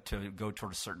to go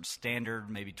toward a certain standard,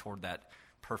 maybe toward that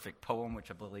perfect poem, which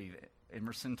I believe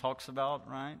Emerson talks about,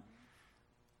 right?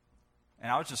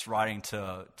 And I was just writing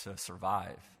to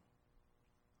survive.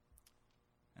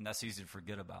 And that's easy to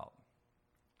forget about.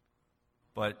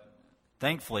 But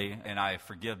thankfully, and I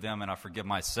forgive them and I forgive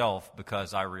myself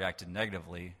because I reacted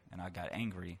negatively and I got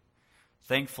angry.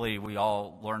 Thankfully, we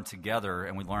all learned together,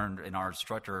 and we learned, and our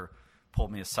instructor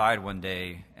pulled me aside one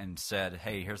day and said,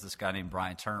 hey, here's this guy named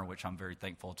Brian Turner, which I'm very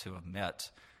thankful to have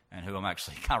met and who I'm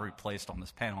actually kind of replaced on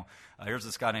this panel. Here's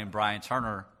this guy named Brian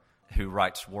Turner who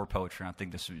writes war poetry, and I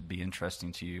think this would be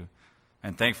interesting to you.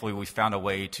 And thankfully, we found a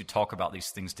way to talk about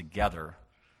these things together.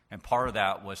 And part of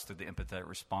that was through the empathetic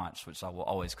response, which I will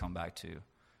always come back to.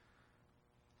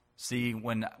 See,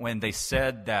 when they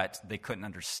said that they couldn't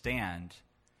understand,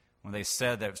 when they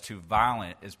said that it was too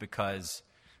violent, is because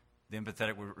the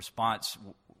empathetic response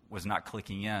was not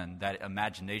clicking in. That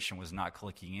imagination was not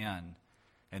clicking in.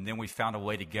 And then we found a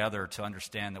way together to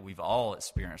understand that we've all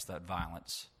experienced that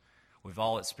violence. We've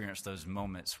all experienced those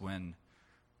moments when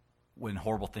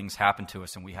horrible things happen to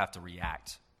us and we have to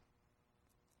react.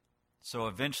 So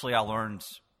eventually I learned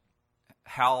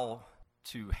how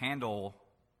to handle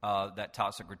that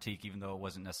toxic critique, even though it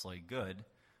wasn't necessarily good.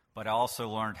 But I also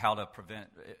learned how to prevent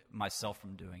myself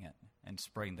from doing it and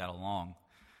spreading that along.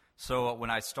 So when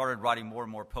I started writing more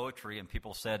and more poetry and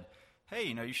people said, hey,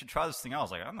 you should try this thing out, I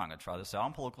was like, I'm not going to try this out.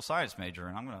 I'm a political science major,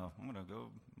 and I'm going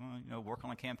to go work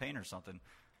on a campaign or something.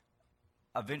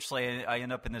 Eventually, I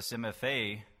end up in this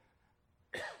MFA,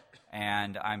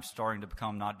 and I'm starting to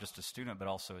become not just a student but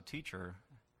also a teacher,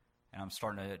 and I'm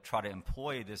starting to try to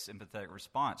employ this empathetic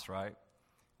response, right?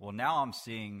 Well, now I'm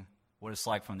seeing what it's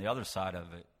like from the other side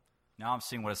of it. Now I'm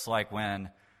seeing what it's like when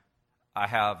I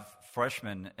have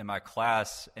freshmen in my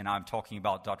class and I'm talking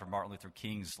about Dr. Martin Luther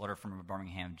King's letter from a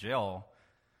Birmingham jail,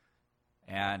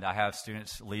 and I have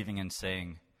students leaving and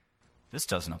saying, this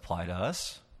doesn't apply to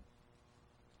us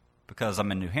because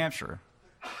I'm in New Hampshire.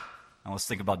 And let's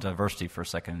think about diversity for a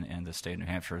second in the state of New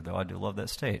Hampshire, though I do love that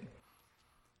state.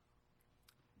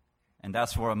 And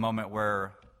that's where a moment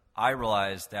where I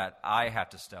realized that I have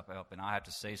to step up and I have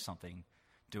to say something.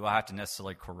 Do I have to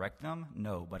necessarily correct them?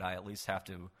 No, but I at least have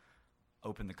to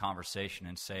open the conversation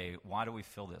and say, why do we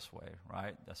feel this way,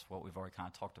 right? That's what we've already kind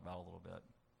of talked about a little bit.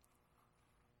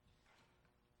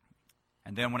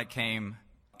 And then when it came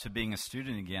to being a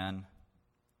student again,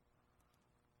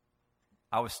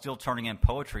 I was still turning in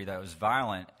poetry that was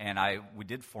violent, and we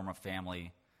did form a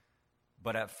family.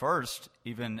 But at first,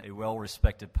 even a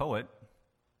well-respected poet,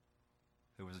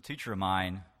 who was a teacher of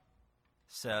mine,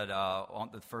 said, on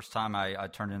the first time I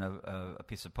turned in a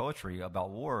piece of poetry about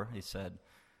war, he said,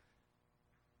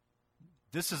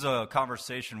 this is a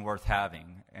conversation worth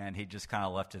having, and he just kind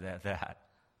of left it at that.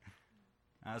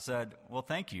 And I said, well,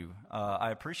 thank you.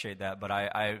 I appreciate that,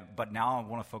 but now I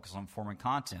want to focus on forming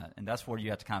content, and that's where you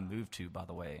have to kind of move to, by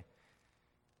the way.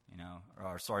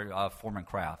 Form and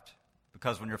craft.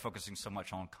 Because when you're focusing so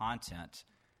much on content,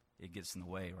 it gets in the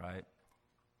way, right?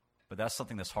 But that's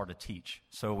something that's hard to teach.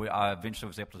 So I eventually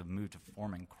was able to move to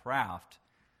form and craft,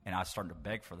 and I started to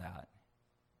beg for that.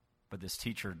 But this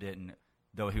teacher didn't,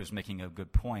 though he was making a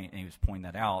good point, and he was pointing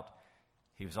that out,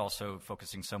 he was also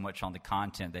focusing so much on the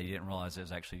content that he didn't realize it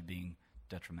was actually being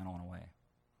detrimental in a way.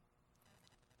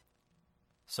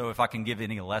 So if I can give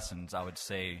any lessons, I would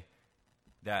say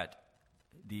that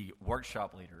the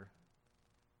workshop leader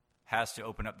has to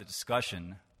open up the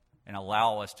discussion and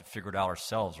allow us to figure it out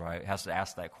ourselves, right? It has to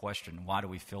ask that question, why do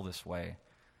we feel this way?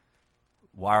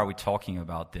 Why are we talking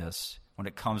about this? When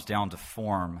it comes down to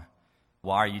form,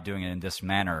 why are you doing it in this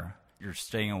manner? You're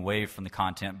staying away from the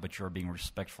content, but you're being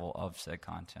respectful of said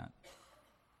content.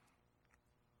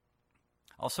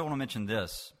 I also want to mention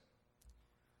this.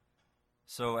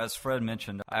 So as Fred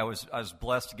mentioned, I was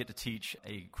blessed to get to teach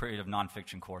a creative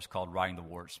nonfiction course called Writing the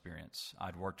War Experience.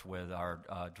 I'd worked with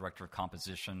our director of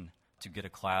composition to get a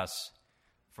class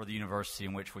for the university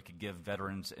in which we could give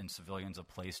veterans and civilians a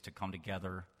place to come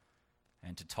together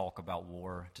and to talk about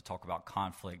war, to talk about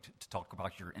conflict, to talk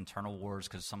about your internal wars,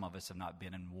 because some of us have not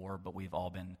been in war, but we've all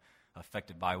been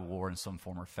affected by war in some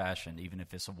form or fashion, even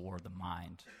if it's a war of the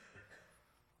mind.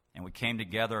 And we came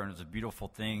together, and it was a beautiful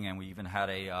thing, and we even had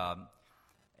a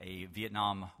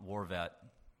Vietnam War vet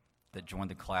that joined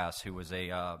the class who was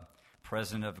a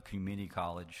president of a community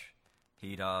college.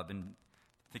 He'd been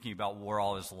thinking about war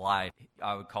all his life.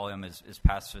 I would call him as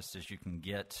pacifist as you can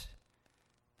get.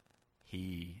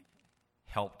 He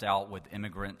helped out with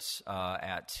immigrants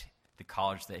at the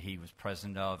college that he was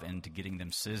president of and to getting them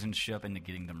citizenship and to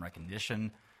getting them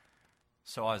recognition.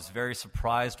 So I was very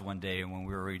surprised one day when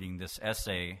we were reading this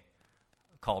essay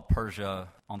called Persia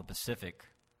on the Pacific,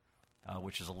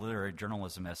 which is a literary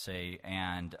journalism essay,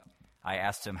 and I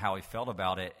asked him how he felt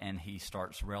about it, and he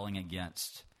starts railing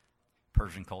against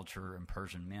Persian culture and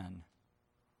Persian men.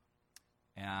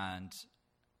 And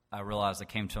I realized I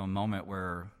came to a moment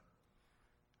where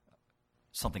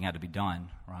something had to be done,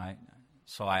 right?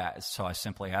 So I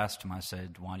simply asked him, I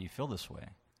said, why do you feel this way?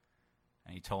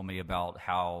 And he told me about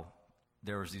how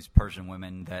there was these Persian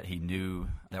women that he knew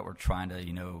that were trying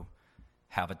to,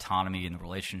 have autonomy in the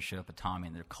relationship, autonomy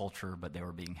in their culture, but they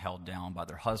were being held down by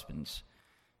their husbands.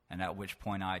 And at which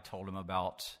point I told him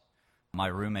about my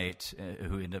roommate,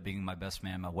 who ended up being my best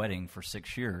man at my wedding for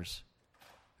 6 years,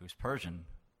 who was Persian,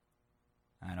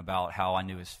 and about how I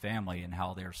knew his family and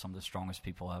how they were some of the strongest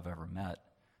people I've ever met,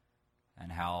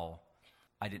 and how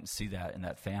I didn't see that in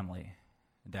that family,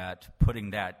 that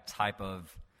putting that type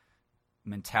of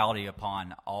mentality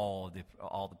upon all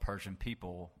the Persian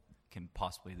people can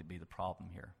possibly be the problem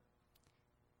here.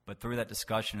 But through that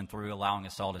discussion and through allowing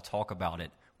us all to talk about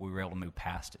it, we were able to move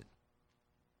past it.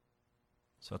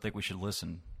 So I think we should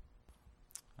listen.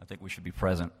 I think we should be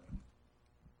present.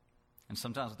 And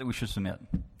sometimes I think we should submit.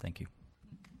 Thank you.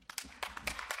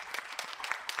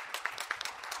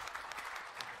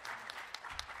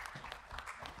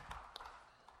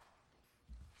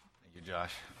 Thank you,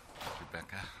 Josh,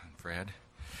 Rebecca, and Fred.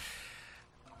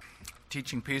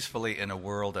 Teaching peacefully in a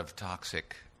world of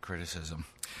toxic criticism.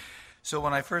 So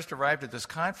when I first arrived at this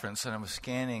conference and I was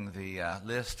scanning the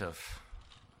list of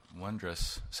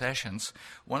wondrous sessions,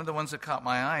 one of the ones that caught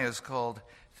my eye is called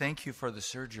 "Thank You for the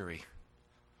Surgery."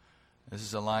 This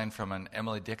is a line from an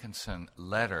Emily Dickinson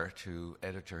letter to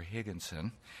editor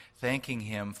Higginson, thanking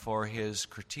him for his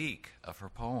critique of her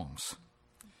poems.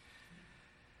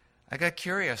 I got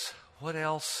curious what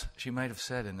else she might have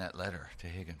said in that letter to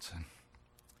Higginson.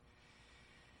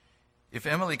 If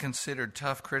Emily considered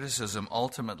tough criticism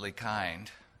ultimately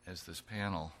kind, as this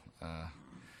panel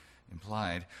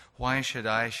implied, why should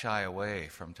I shy away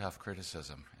from tough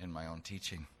criticism in my own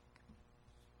teaching?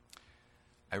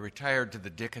 I retired to the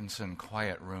Dickinson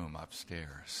quiet room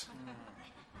upstairs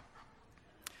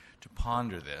to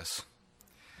ponder this.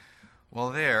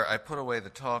 While there, I put away the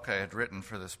talk I had written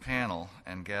for this panel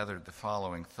and gathered the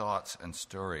following thoughts and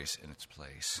stories in its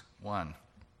place. 1.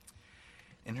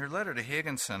 In her letter to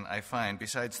Higginson, I find,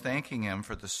 besides thanking him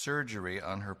for the surgery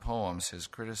on her poems his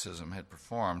criticism had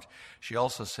performed, she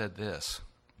also said this: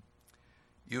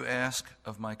 "You ask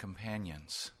of my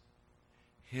companions,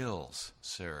 hills,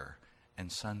 sir,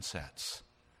 and sunsets,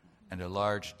 and a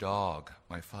large dog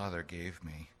my father gave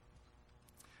me,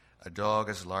 a dog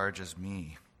as large as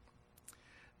me.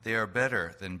 They are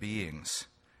better than beings,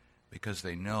 because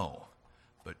they know,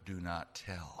 but do not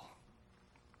tell.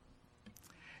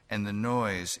 And the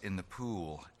noise in the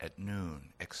pool at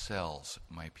noon excels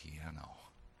my piano.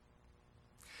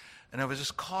 And I was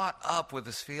just caught up with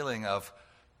this feeling of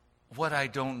what I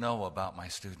don't know about my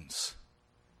students.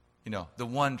 You know, the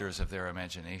wonders of their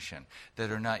imagination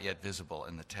that are not yet visible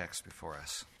in the text before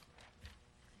us.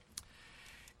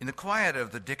 In the quiet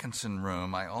of the Dickinson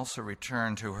room, I also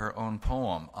returned to her own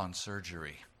poem on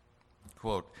surgery.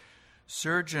 Quote,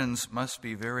 "Surgeons must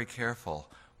be very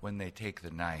careful when they take the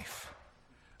knife.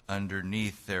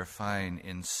 Underneath their fine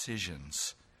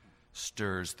incisions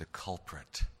stirs the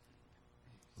culprit,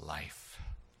 life."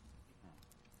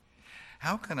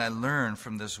 How can I learn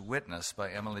from this witness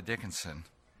by Emily Dickinson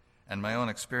and my own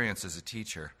experience as a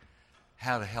teacher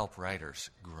how to help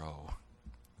writers grow?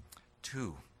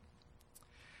 2,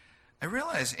 I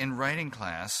realize in writing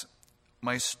class,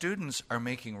 my students are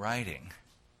making writing,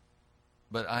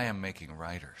 but I am making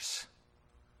writers.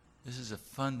 This is a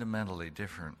fundamentally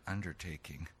different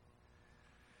undertaking.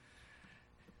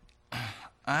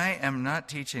 I am not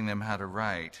teaching them how to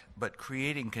write, but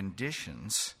creating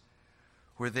conditions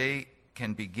where they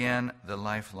can begin the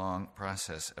lifelong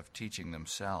process of teaching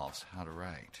themselves how to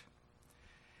write.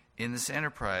 In this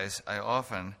enterprise, I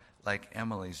often, like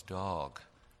Emily's dog,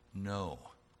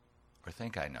 know, or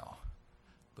think I know,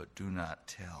 but do not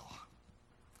tell.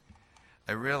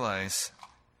 I realize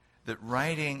that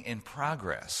writing in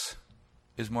progress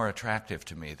is more attractive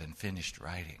to me than finished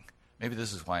writing. Maybe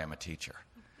this is why I'm a teacher.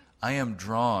 I am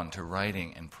drawn to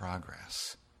writing in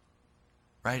progress,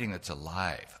 writing that's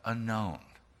alive, unknown,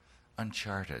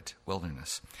 uncharted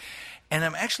wilderness. And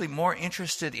I'm actually more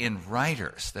interested in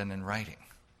writers than in writing.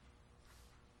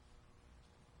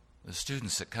 The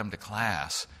students that come to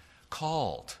class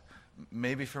called,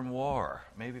 maybe from war,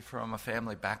 maybe from a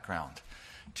family background,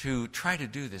 to try to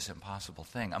do this impossible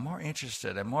thing. I'm more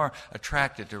interested, I'm more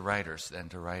attracted to writers than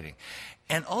to writing.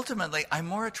 And ultimately, I'm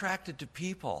more attracted to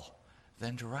people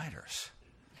than to writers.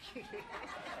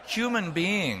 Human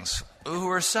beings who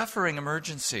are suffering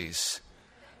emergencies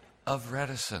of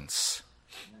reticence.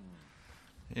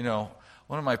 You know,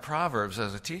 one of my proverbs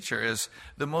as a teacher is,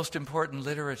 the most important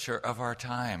literature of our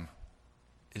time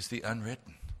is the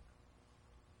unwritten.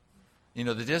 You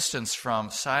know, the distance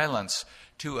from silence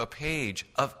to a page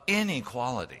of any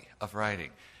quality of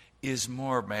writing is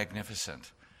more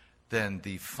magnificent than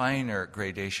the finer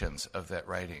gradations of that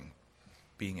writing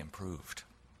being improved.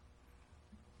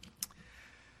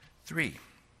 3,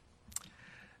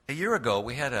 a year ago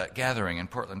we had a gathering in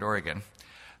Portland, Oregon,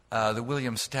 the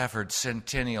William Stafford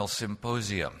Centennial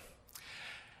Symposium.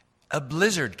 A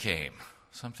blizzard came,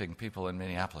 something people in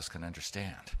Minneapolis can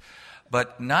understand.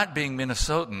 But not being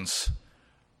Minnesotans,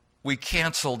 we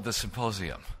canceled the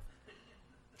symposium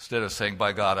instead of saying,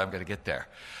 by God, I'm going to get there.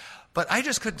 But I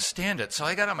just couldn't stand it, so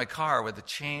I got on my car with the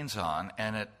chains on,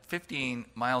 and at 15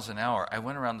 miles an hour, I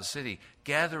went around the city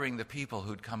gathering the people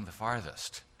who'd come the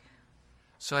farthest.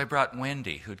 So I brought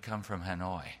Wendy, who'd come from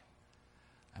Hanoi.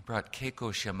 I brought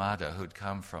Keiko Shimada, who'd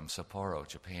come from Sapporo,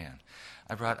 Japan.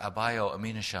 I brought Abayo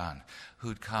Aminashan,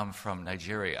 who'd come from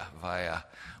Nigeria via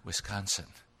Wisconsin.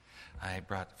 I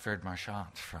brought Ferd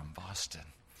Marchand from Boston.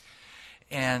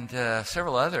 And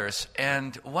several others.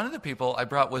 And one of the people I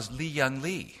brought was Lee Young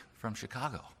Lee from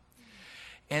Chicago.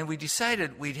 And we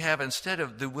decided we'd have, instead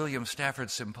of the William Stafford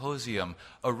Symposium,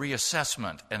 a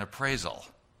reassessment and appraisal.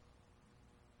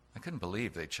 I couldn't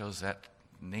believe they chose that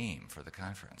name for the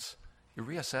conference. You're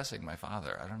reassessing my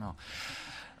father. I don't know.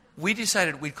 We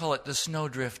decided we'd call it the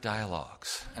Snowdrift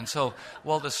Dialogues. And so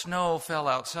while the snow fell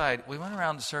outside, we went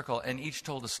around the circle and each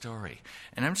told a story.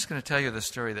 And I'm just going to tell you the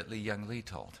story that Lee Young Lee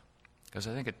told, because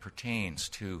I think it pertains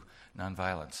to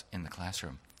nonviolence in the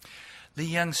classroom. Lee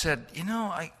Young said, you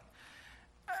know,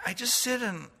 I just sit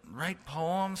and write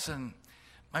poems, and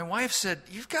my wife said,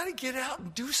 you've got to get out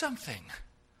and do something.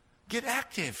 Get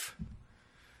active.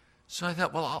 So I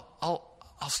thought, well,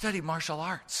 I'll study martial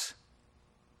arts,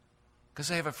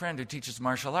 because I have a friend who teaches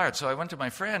martial arts. So I went to my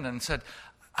friend and said,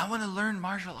 I want to learn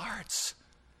martial arts.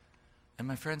 And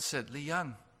my friend said, Lee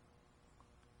Young,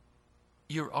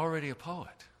 you're already a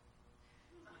poet.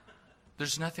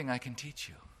 There's nothing I can teach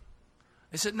you.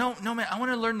 I said, no, man, I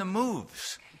want to learn the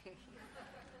moves.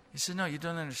 He said, no, you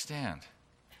don't understand.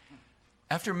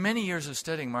 After many years of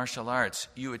studying martial arts,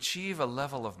 you achieve a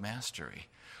level of mastery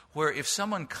where if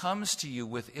someone comes to you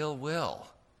with ill will,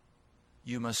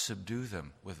 you must subdue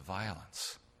them with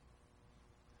violence.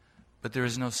 But there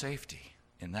is no safety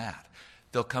in that.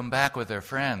 They'll come back with their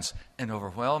friends and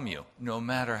overwhelm you, no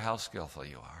matter how skillful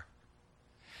you are.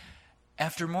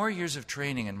 After more years of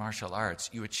training in martial arts,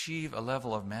 you achieve a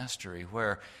level of mastery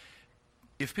where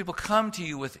if people come to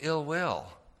you with ill will,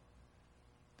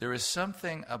 there is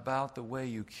something about the way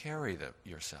you carry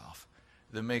yourself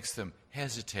that makes them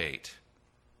hesitate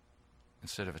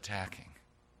instead of attacking.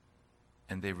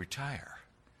 and they retire.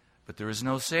 But there is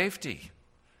no safety.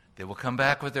 They will come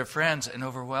back with their friends and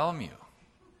overwhelm you.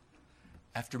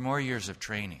 After more years of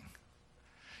training,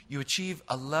 you achieve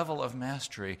a level of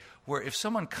mastery where if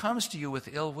someone comes to you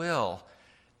with ill will,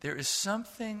 there is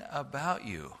something about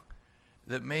you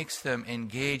that makes them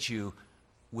engage you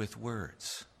with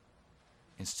words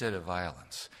instead of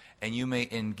violence. And you may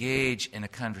engage in a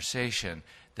conversation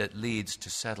that leads to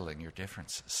settling your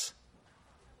differences.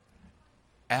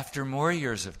 After more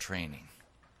years of training,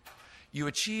 you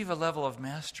achieve a level of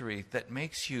mastery that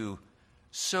makes you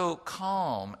so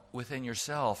calm within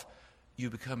yourself, you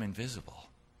become invisible.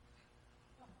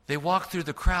 They walk through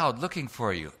the crowd looking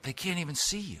for you. They can't even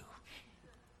see you.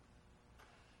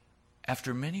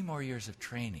 After many more years of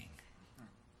training,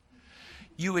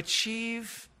 you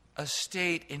achieve a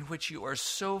state in which you are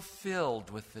so filled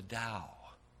with the Tao.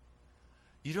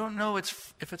 You don't know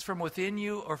if it's from within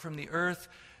you or from the earth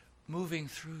moving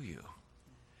through you.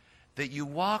 That you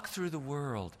walk through the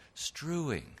world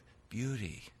strewing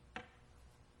beauty,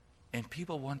 and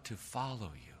people want to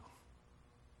follow you,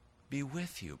 be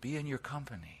with you, be in your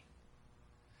company.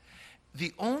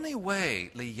 The only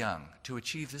way, Li Yang, to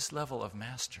achieve this level of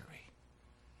mastery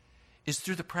is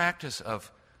through the practice of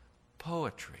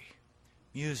poetry,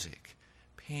 music,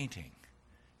 painting,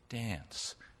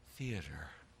 dance, theater,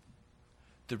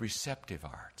 the receptive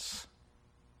arts.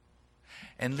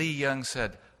 And Li Yang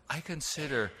said, I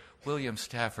consider William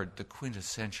Stafford the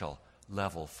quintessential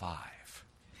level 5.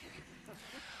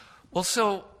 Well,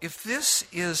 so if this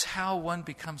is how one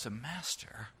becomes a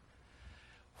master,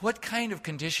 what kind of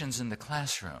conditions in the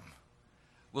classroom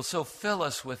will so fill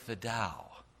us with the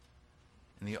Tao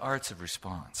and the arts of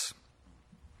response?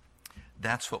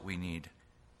 That's what we need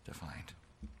to find.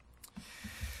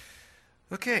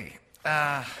 Okay,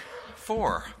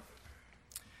 4.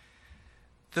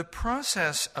 The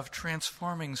process of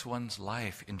transforming one's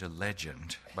life into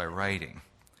legend by writing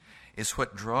is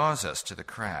what draws us to the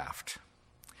craft.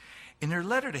 In her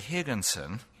letter to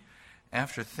Higginson,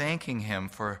 after thanking him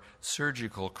for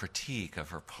surgical critique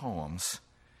of her poems,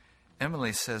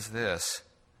 Emily says this,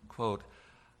 quote,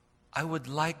 I would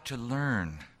like to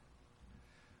learn.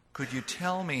 Could you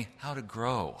tell me how to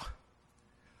grow?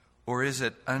 Or is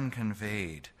it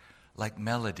unconveyed, like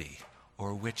melody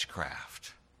or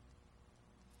witchcraft?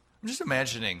 I'm just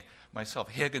imagining myself,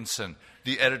 Higginson,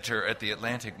 the editor at the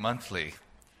Atlantic Monthly,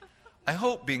 I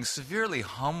hope being severely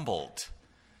humbled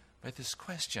by this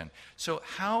question. So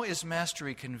how is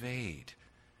mastery conveyed?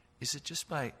 Is it just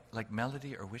by like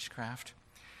melody or witchcraft?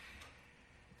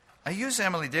 I use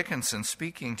Emily Dickinson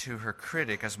speaking to her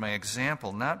critic as my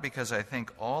example, not because I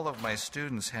think all of my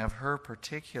students have her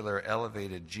particular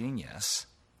elevated genius,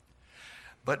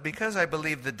 but because I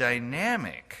believe the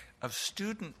dynamic of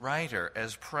student writer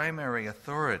as primary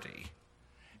authority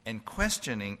and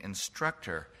questioning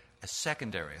instructor as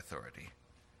secondary authority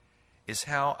is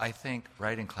how I think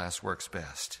writing class works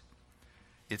best.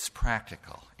 It's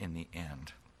practical in the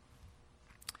end.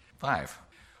 5.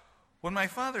 When my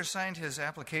father signed his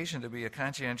application to be a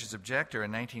conscientious objector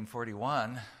in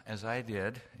 1941, as I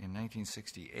did in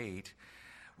 1968,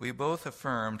 we both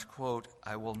affirmed, quote,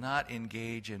 I will not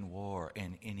engage in war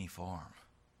in any form.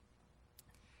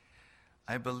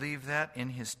 I believe that in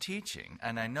his teaching,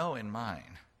 and I know in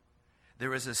mine,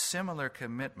 there is a similar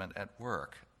commitment at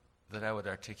work that I would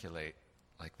articulate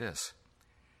like this.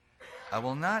 I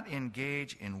will not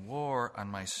engage in war on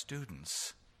my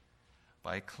students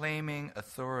by claiming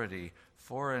authority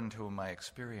foreign to my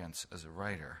experience as a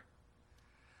writer,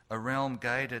 a realm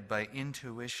guided by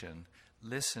intuition,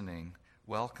 listening,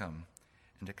 welcome,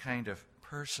 and a kind of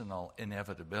personal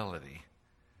inevitability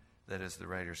that is the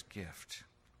writer's gift.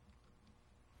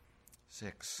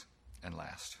 6, and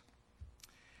last.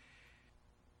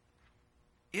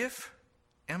 If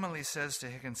Emily says to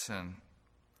Higginson,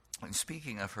 when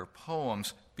speaking of her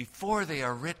poems, before they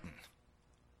are written,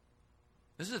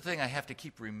 this is the thing I have to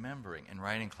keep remembering in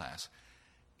writing class.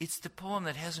 It's the poem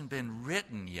that hasn't been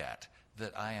written yet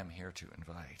that I am here to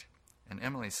invite. And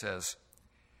Emily says,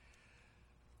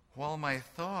 while my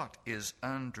thought is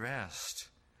undressed,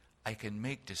 I can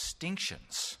make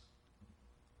distinctions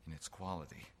in its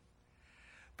quality.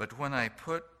 But when I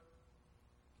put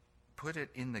it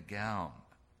in the gown,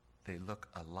 they look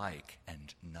alike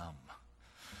and numb.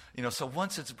 So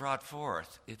once it's brought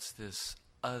forth, it's this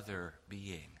other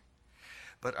being.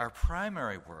 But our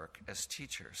primary work as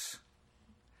teachers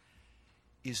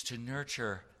is to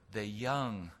nurture the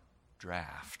young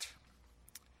draft.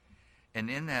 And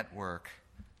in that work,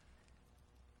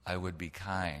 I would be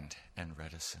kind and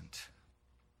reticent.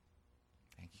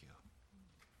 Thank you.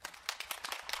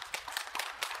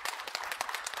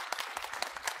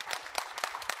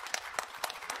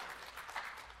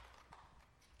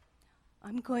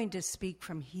 I'm going to speak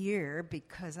from here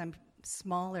because I'm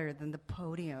smaller than the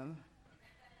podium.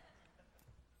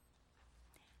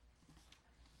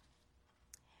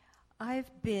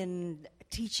 I've been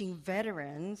teaching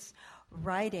veterans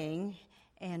writing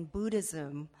and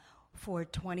Buddhism for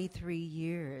 23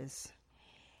 years.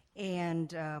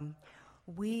 And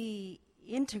we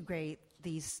integrate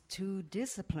these two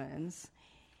disciplines,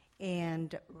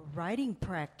 and writing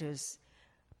practice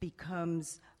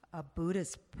becomes a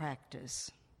Buddhist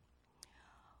practice.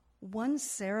 One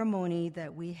ceremony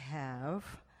that we have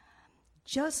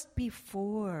just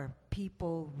before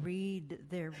people read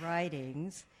their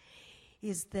writings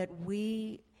is that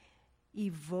we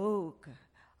evoke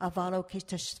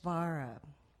Avalokiteshvara.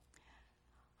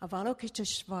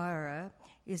 Avalokiteshvara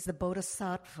is the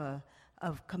bodhisattva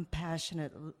of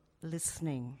compassionate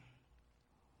listening.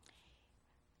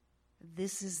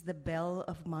 This is the bell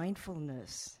of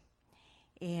mindfulness.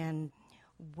 And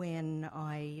when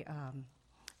I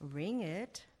ring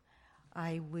it,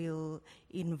 I will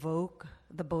invoke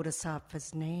the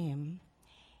bodhisattva's name.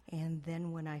 And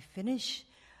then when I finish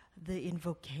the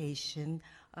invocation,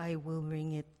 I will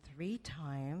ring it 3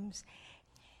 times.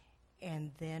 And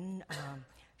then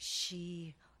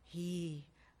he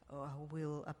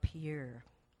will appear.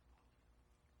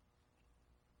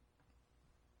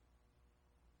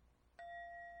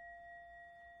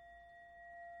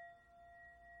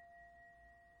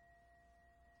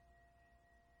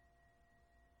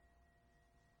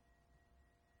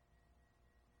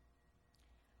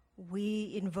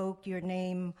 We invoke your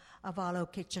name,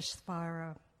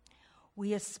 Avalokiteshvara.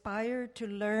 We aspire to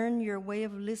learn your way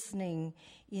of listening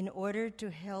in order to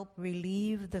help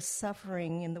relieve the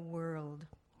suffering in the world.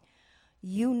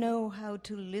 You know how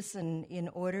to listen in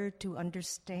order to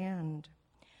understand.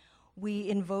 We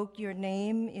invoke your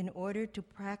name in order to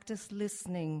practice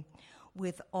listening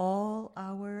with all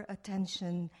our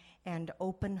attention and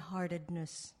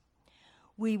open-heartedness.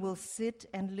 We will sit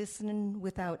and listen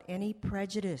without any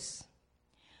prejudice.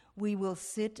 We will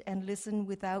sit and listen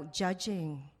without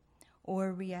judging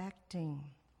or reacting.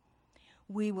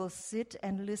 We will sit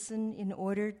and listen in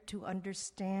order to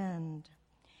understand.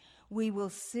 We will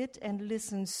sit and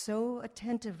listen so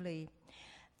attentively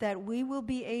that we will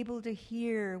be able to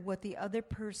hear what the other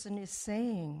person is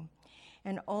saying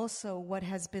and also what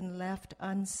has been left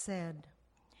unsaid.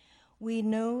 We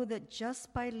know that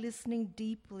just by listening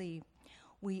deeply,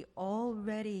 we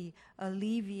already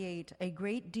alleviate a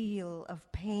great deal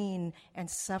of pain and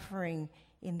suffering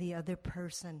in the other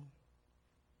person.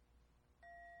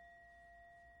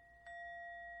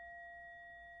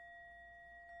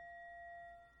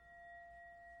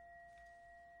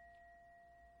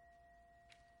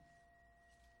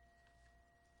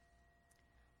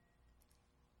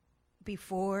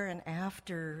 Before and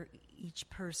after each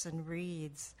person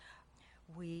reads,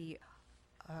 we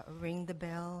ring the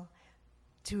bell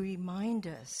to remind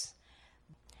us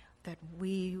that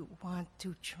we want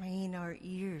to train our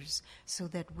ears so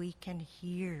that we can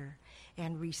hear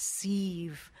and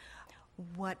receive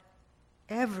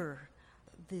whatever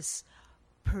this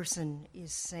person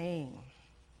is saying.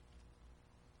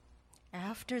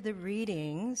 After the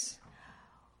readings,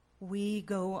 we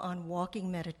go on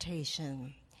walking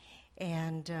meditation.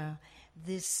 And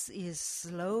this is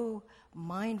slow,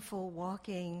 mindful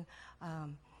walking,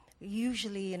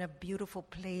 usually in a beautiful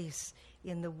place,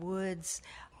 in the woods,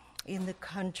 in the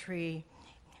country.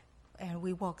 And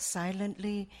we walk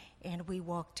silently, and we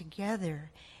walk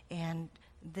together. And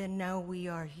then now we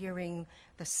are hearing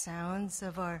the sounds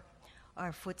of our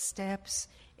footsteps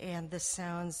and the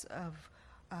sounds of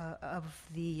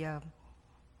the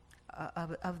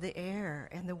air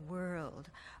and the world.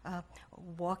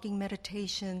 Walking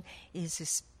meditation is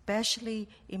especially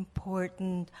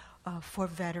important for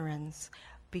veterans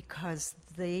because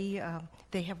they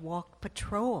have walked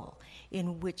patrol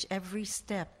in which every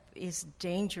step is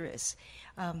dangerous.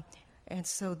 And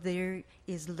so there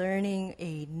is learning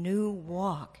a new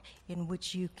walk in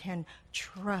which you can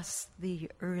trust the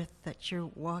earth that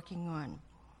you're walking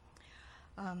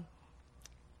on.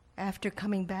 After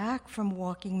coming back from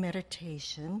walking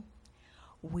meditation,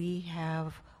 we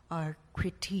have our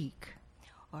critique,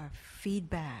 our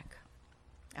feedback.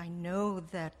 I know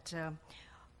that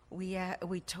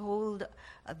we told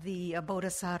the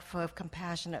Bodhisattva of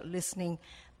compassionate listening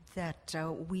that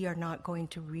we are not going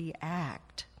to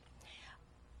react.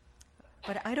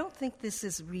 But I don't think this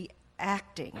is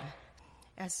reacting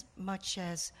as much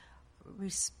as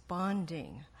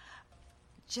responding.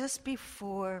 Just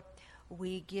before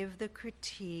we give the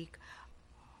critique,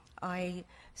 I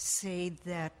say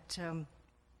that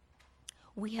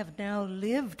we have now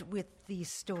lived with these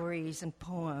stories and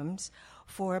poems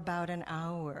for about an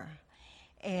hour.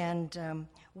 And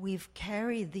we've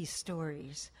carried these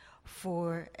stories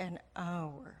for an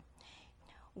hour.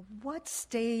 What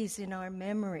stays in our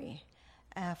memory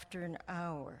after an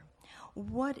hour?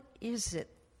 What is it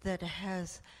that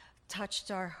has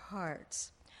touched our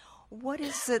hearts? What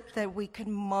is it that we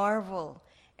can marvel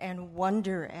and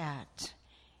wonder at?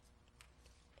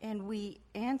 And we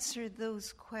answer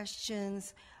those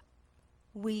questions.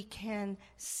 We can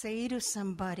say to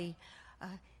somebody,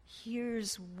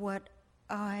 here's what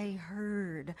I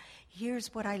heard.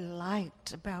 Here's what I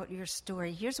liked about your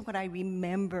story. Here's what I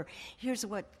remember. Here's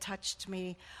what touched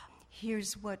me.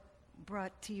 Here's what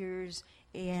brought tears.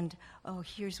 And,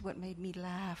 here's what made me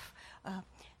laugh.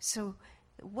 So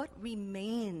what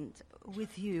remained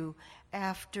with you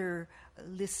after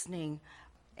listening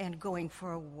and going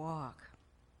for a walk?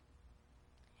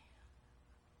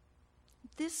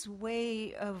 This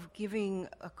way of giving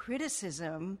a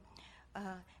criticism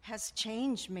has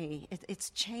changed me. It's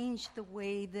changed the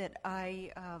way that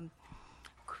I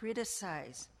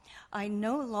criticize. I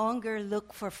no longer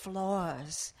look for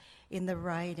flaws in the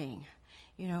writing.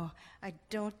 You know, I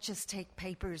don't just take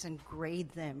papers and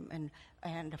grade them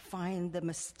and find the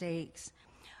mistakes.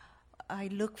 I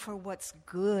look for what's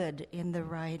good in the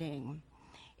writing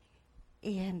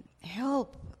and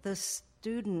help the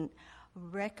student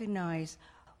recognize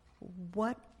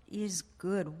what is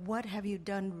good, what have you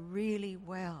done really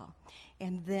well,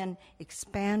 and then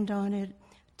expand on it,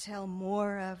 tell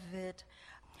more of it,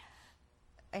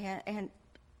 and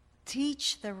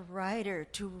teach the writer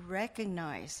to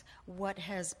recognize what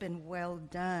has been well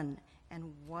done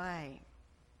and why.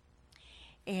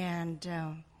 And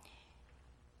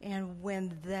when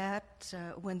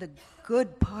the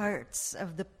good parts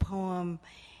of the poem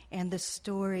and the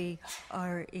story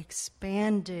are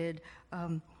expanded,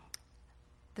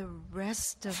 the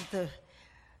rest of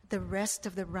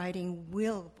the writing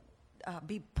will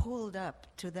be pulled up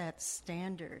to that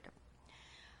standard.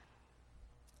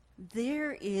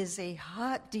 There is a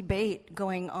hot debate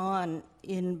going on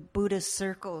in Buddhist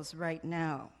circles right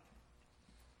now.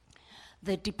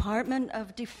 The Department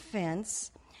of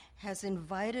Defense has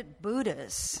invited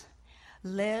Buddhists,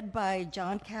 led by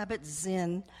John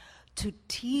Kabat-Zinn, to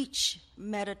teach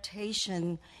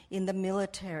meditation in the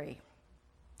military.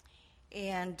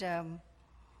 And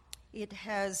it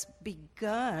has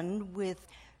begun with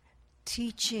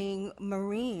teaching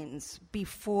Marines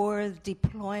before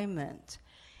deployment.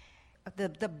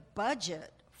 The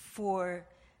budget for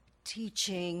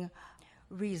teaching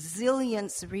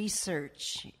resilience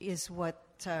research is what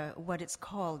it's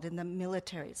called in the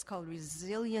military. It's called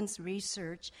resilience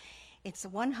research. It's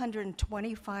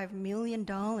 $125 million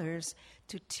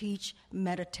to teach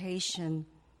meditation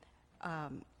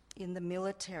in the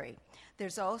military.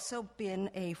 There's also been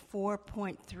a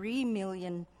 $4.3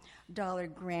 million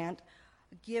grant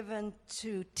given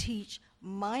to teach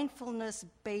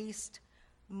mindfulness-based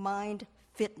mind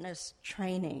fitness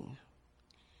training.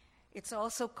 It's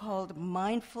also called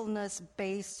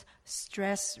mindfulness-based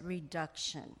stress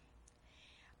reduction.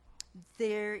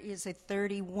 There is a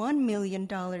 $31 million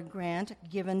grant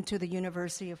given to the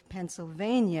University of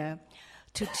Pennsylvania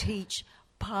to teach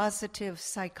positive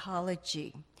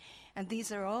psychology. And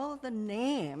these are all the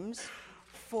names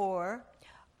for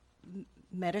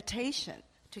meditation,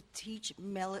 to teach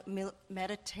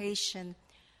meditation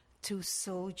to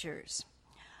soldiers.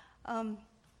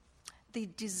 The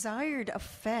desired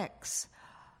effects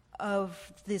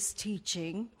of this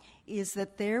teaching is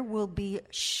that there will be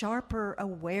sharper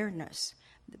awareness.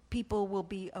 People will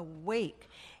be awake,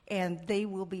 and they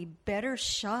will be better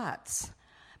shots,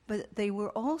 but they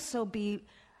will also be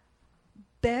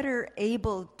better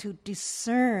able to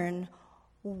discern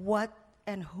what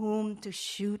and whom to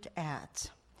shoot at.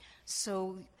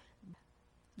 So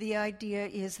the idea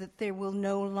is that there will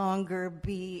no longer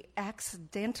be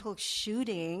accidental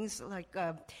shootings, like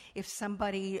if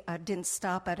somebody didn't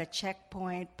stop at a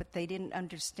checkpoint but they didn't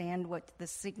understand what the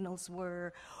signals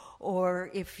were,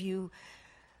 or if you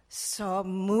saw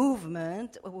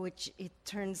movement, which it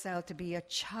turns out to be a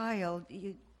child,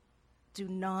 you do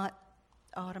not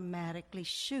automatically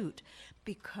shoot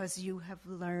because you have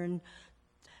learned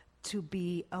to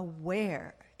be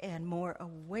aware and more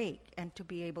awake and to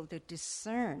be able to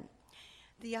discern.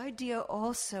 The idea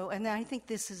also, and I think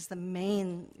this is the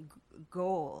main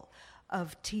goal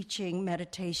of teaching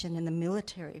meditation in the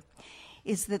military,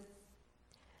 is that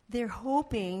they're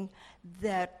hoping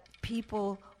that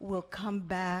people will come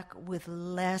back with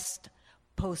less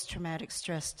post-traumatic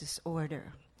stress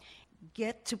disorder.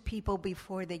 Get to people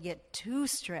before they get too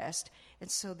stressed, and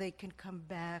so they can come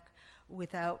back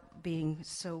without being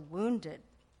so wounded.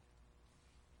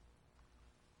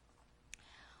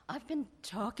 I've been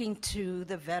talking to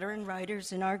the veteran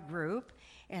writers in our group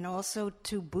and also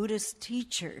to Buddhist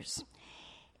teachers.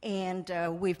 And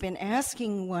we've been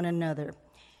asking one another,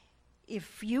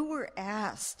 if you were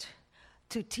asked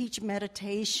to teach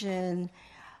meditation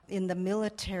in the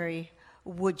military,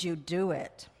 would you do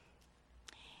it?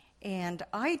 And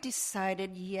I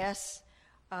decided, yes,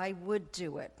 I would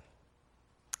do it.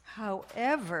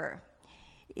 However,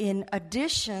 in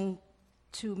addition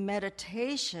to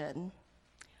meditation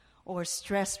or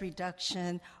stress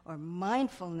reduction or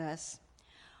mindfulness,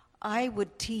 I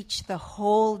would teach the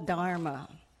whole Dharma,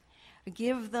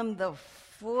 give them the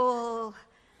full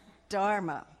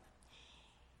Dharma,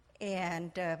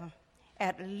 and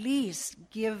at least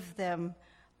give them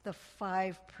the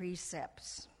 5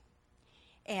 precepts,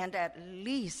 and at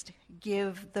least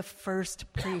give the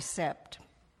first precept.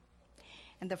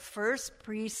 And the first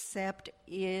precept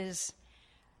is,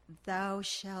 thou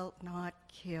shalt not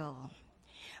kill.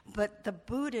 But the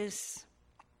Buddhists,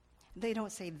 they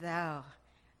don't say thou,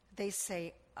 they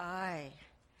say I.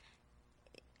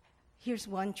 Here's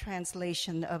one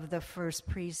translation of the first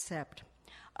precept.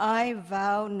 I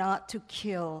vow not to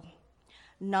kill,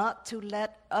 not to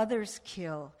let others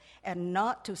kill, and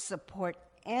not to support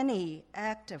any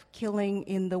act of killing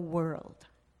in the world.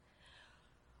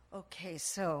 Okay,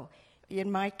 so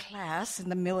in my class in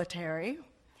the military,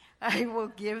 I will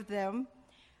give them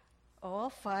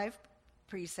all 5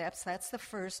 precepts. That's the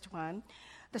first one.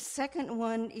 The second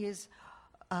one is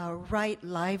right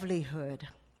livelihood.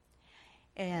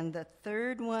 And the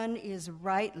third one is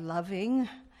right loving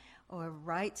or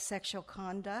right sexual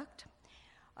conduct.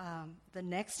 The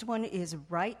next one is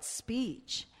right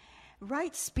speech.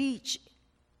 Right speech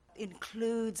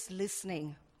includes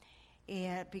listening,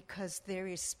 and because there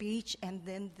is speech and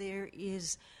then there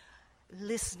is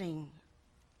listening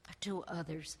to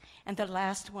others. And the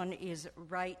last one is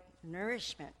right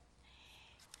nourishment.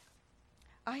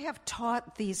 I have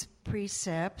taught these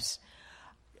precepts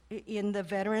in the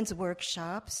veterans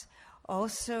workshops,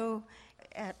 also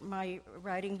at my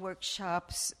writing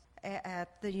workshops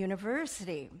at the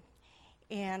university.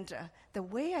 And the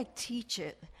way I teach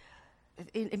it,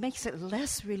 it makes it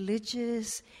less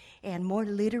religious and more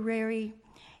literary.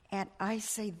 And I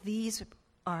say these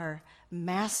are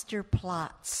master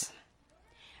plots.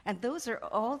 And those are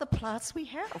all the plots we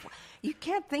have. You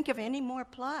can't think of any more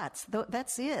plots.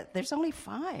 That's it. There's only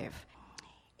 5.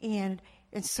 And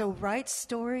so write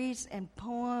stories and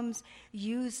poems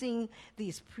using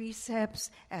these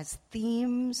precepts as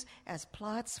themes, as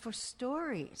plots for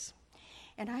stories.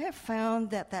 And I have found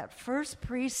that first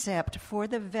precept for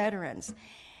the veterans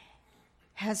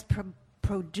has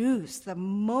produced the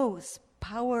most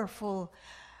powerful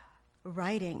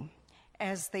writing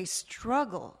as they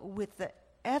struggle with the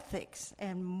ethics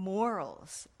and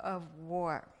morals of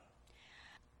war.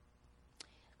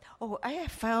 Oh, I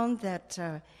have found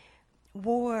that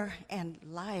war and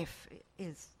life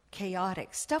is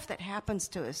chaotic. Stuff that happens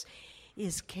to us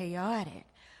is chaotic.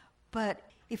 But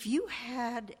if you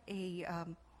had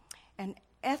an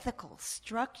ethical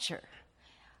structure,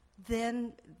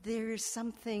 then there is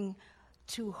something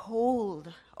to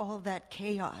hold all that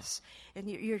chaos. And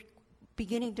you're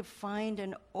beginning to find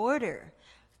an order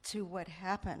to what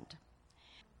happened.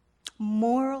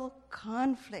 Moral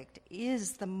conflict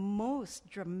is the most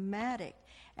dramatic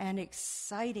and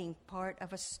exciting part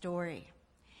of a story.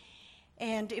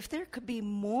 And if there could be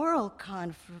moral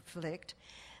conflict,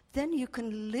 then you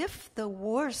can lift the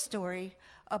war story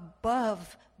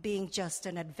above being just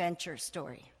an adventure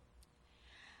story.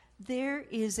 There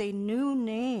is a new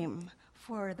name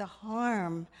for the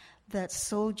harm that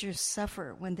soldiers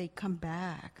suffer when they come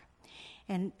back.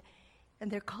 And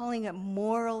they're calling it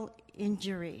moral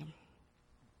injury.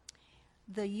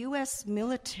 The U.S.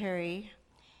 military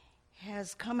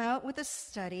has come out with a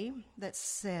study that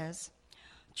says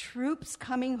troops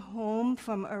coming home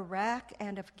from Iraq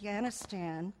and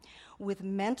Afghanistan with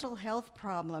mental health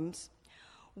problems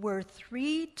were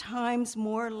 3 times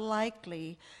more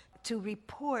likely to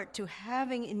report to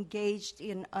having engaged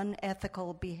in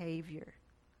unethical behavior.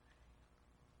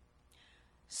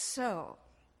 So,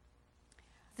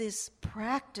 this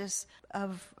practice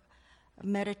of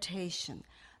meditation,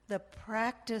 the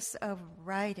practice of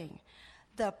writing,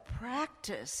 the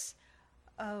practice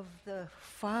of the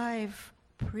 5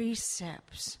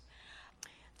 precepts,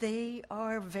 they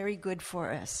are very good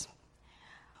for us.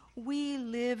 We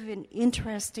live in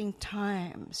interesting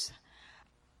times.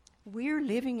 We're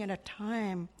living in a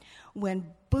time when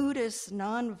Buddhist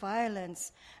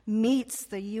nonviolence meets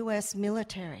the U.S.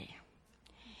 military.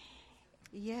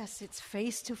 Yes, it's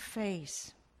face to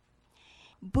face.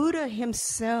 Buddha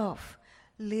himself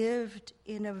lived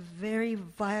in a very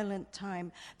violent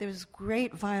time. There was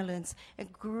great violence, a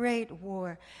great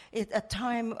war, a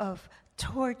time of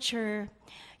torture.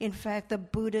 In fact, the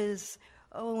Buddha's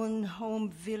own home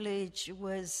village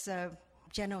was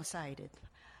genocided.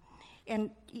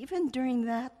 And even during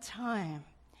that time,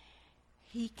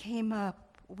 he came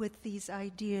up with these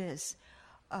ideas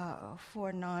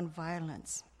for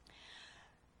nonviolence.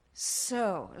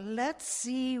 So let's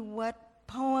see what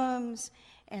poems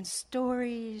and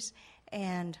stories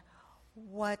and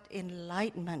what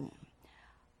enlightenment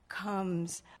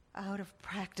comes out of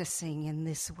practicing in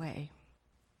this way.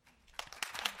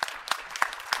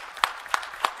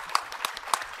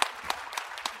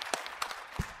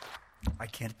 I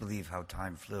can't believe how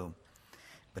time flew,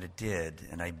 but it did,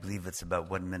 and I believe it's about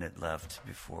 1 minute left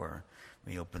before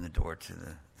we open the door to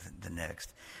the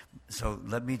next. So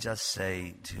let me just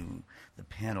say to the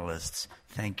panelists,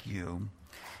 thank you.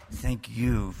 Thank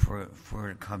you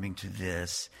for coming to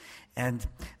this. And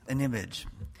an image.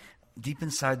 Deep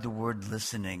inside the word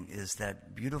listening is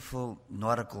that beautiful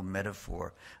nautical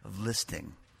metaphor of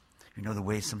listing. You know, the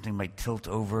way something might tilt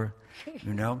over,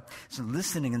 you know? So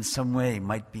listening in some way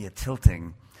might be a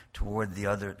tilting toward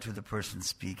to the person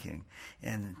speaking.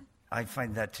 And I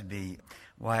find that to be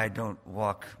why I don't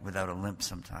walk without a limp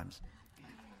sometimes.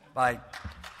 Bye.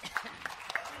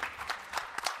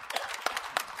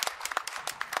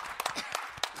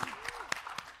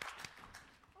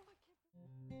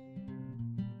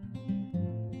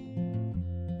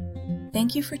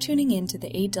 Thank you for tuning in to the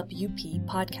AWP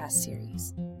podcast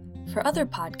series. For other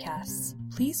podcasts,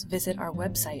 please visit our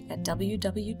website at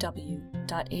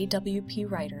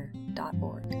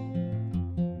www.awpwriter.org.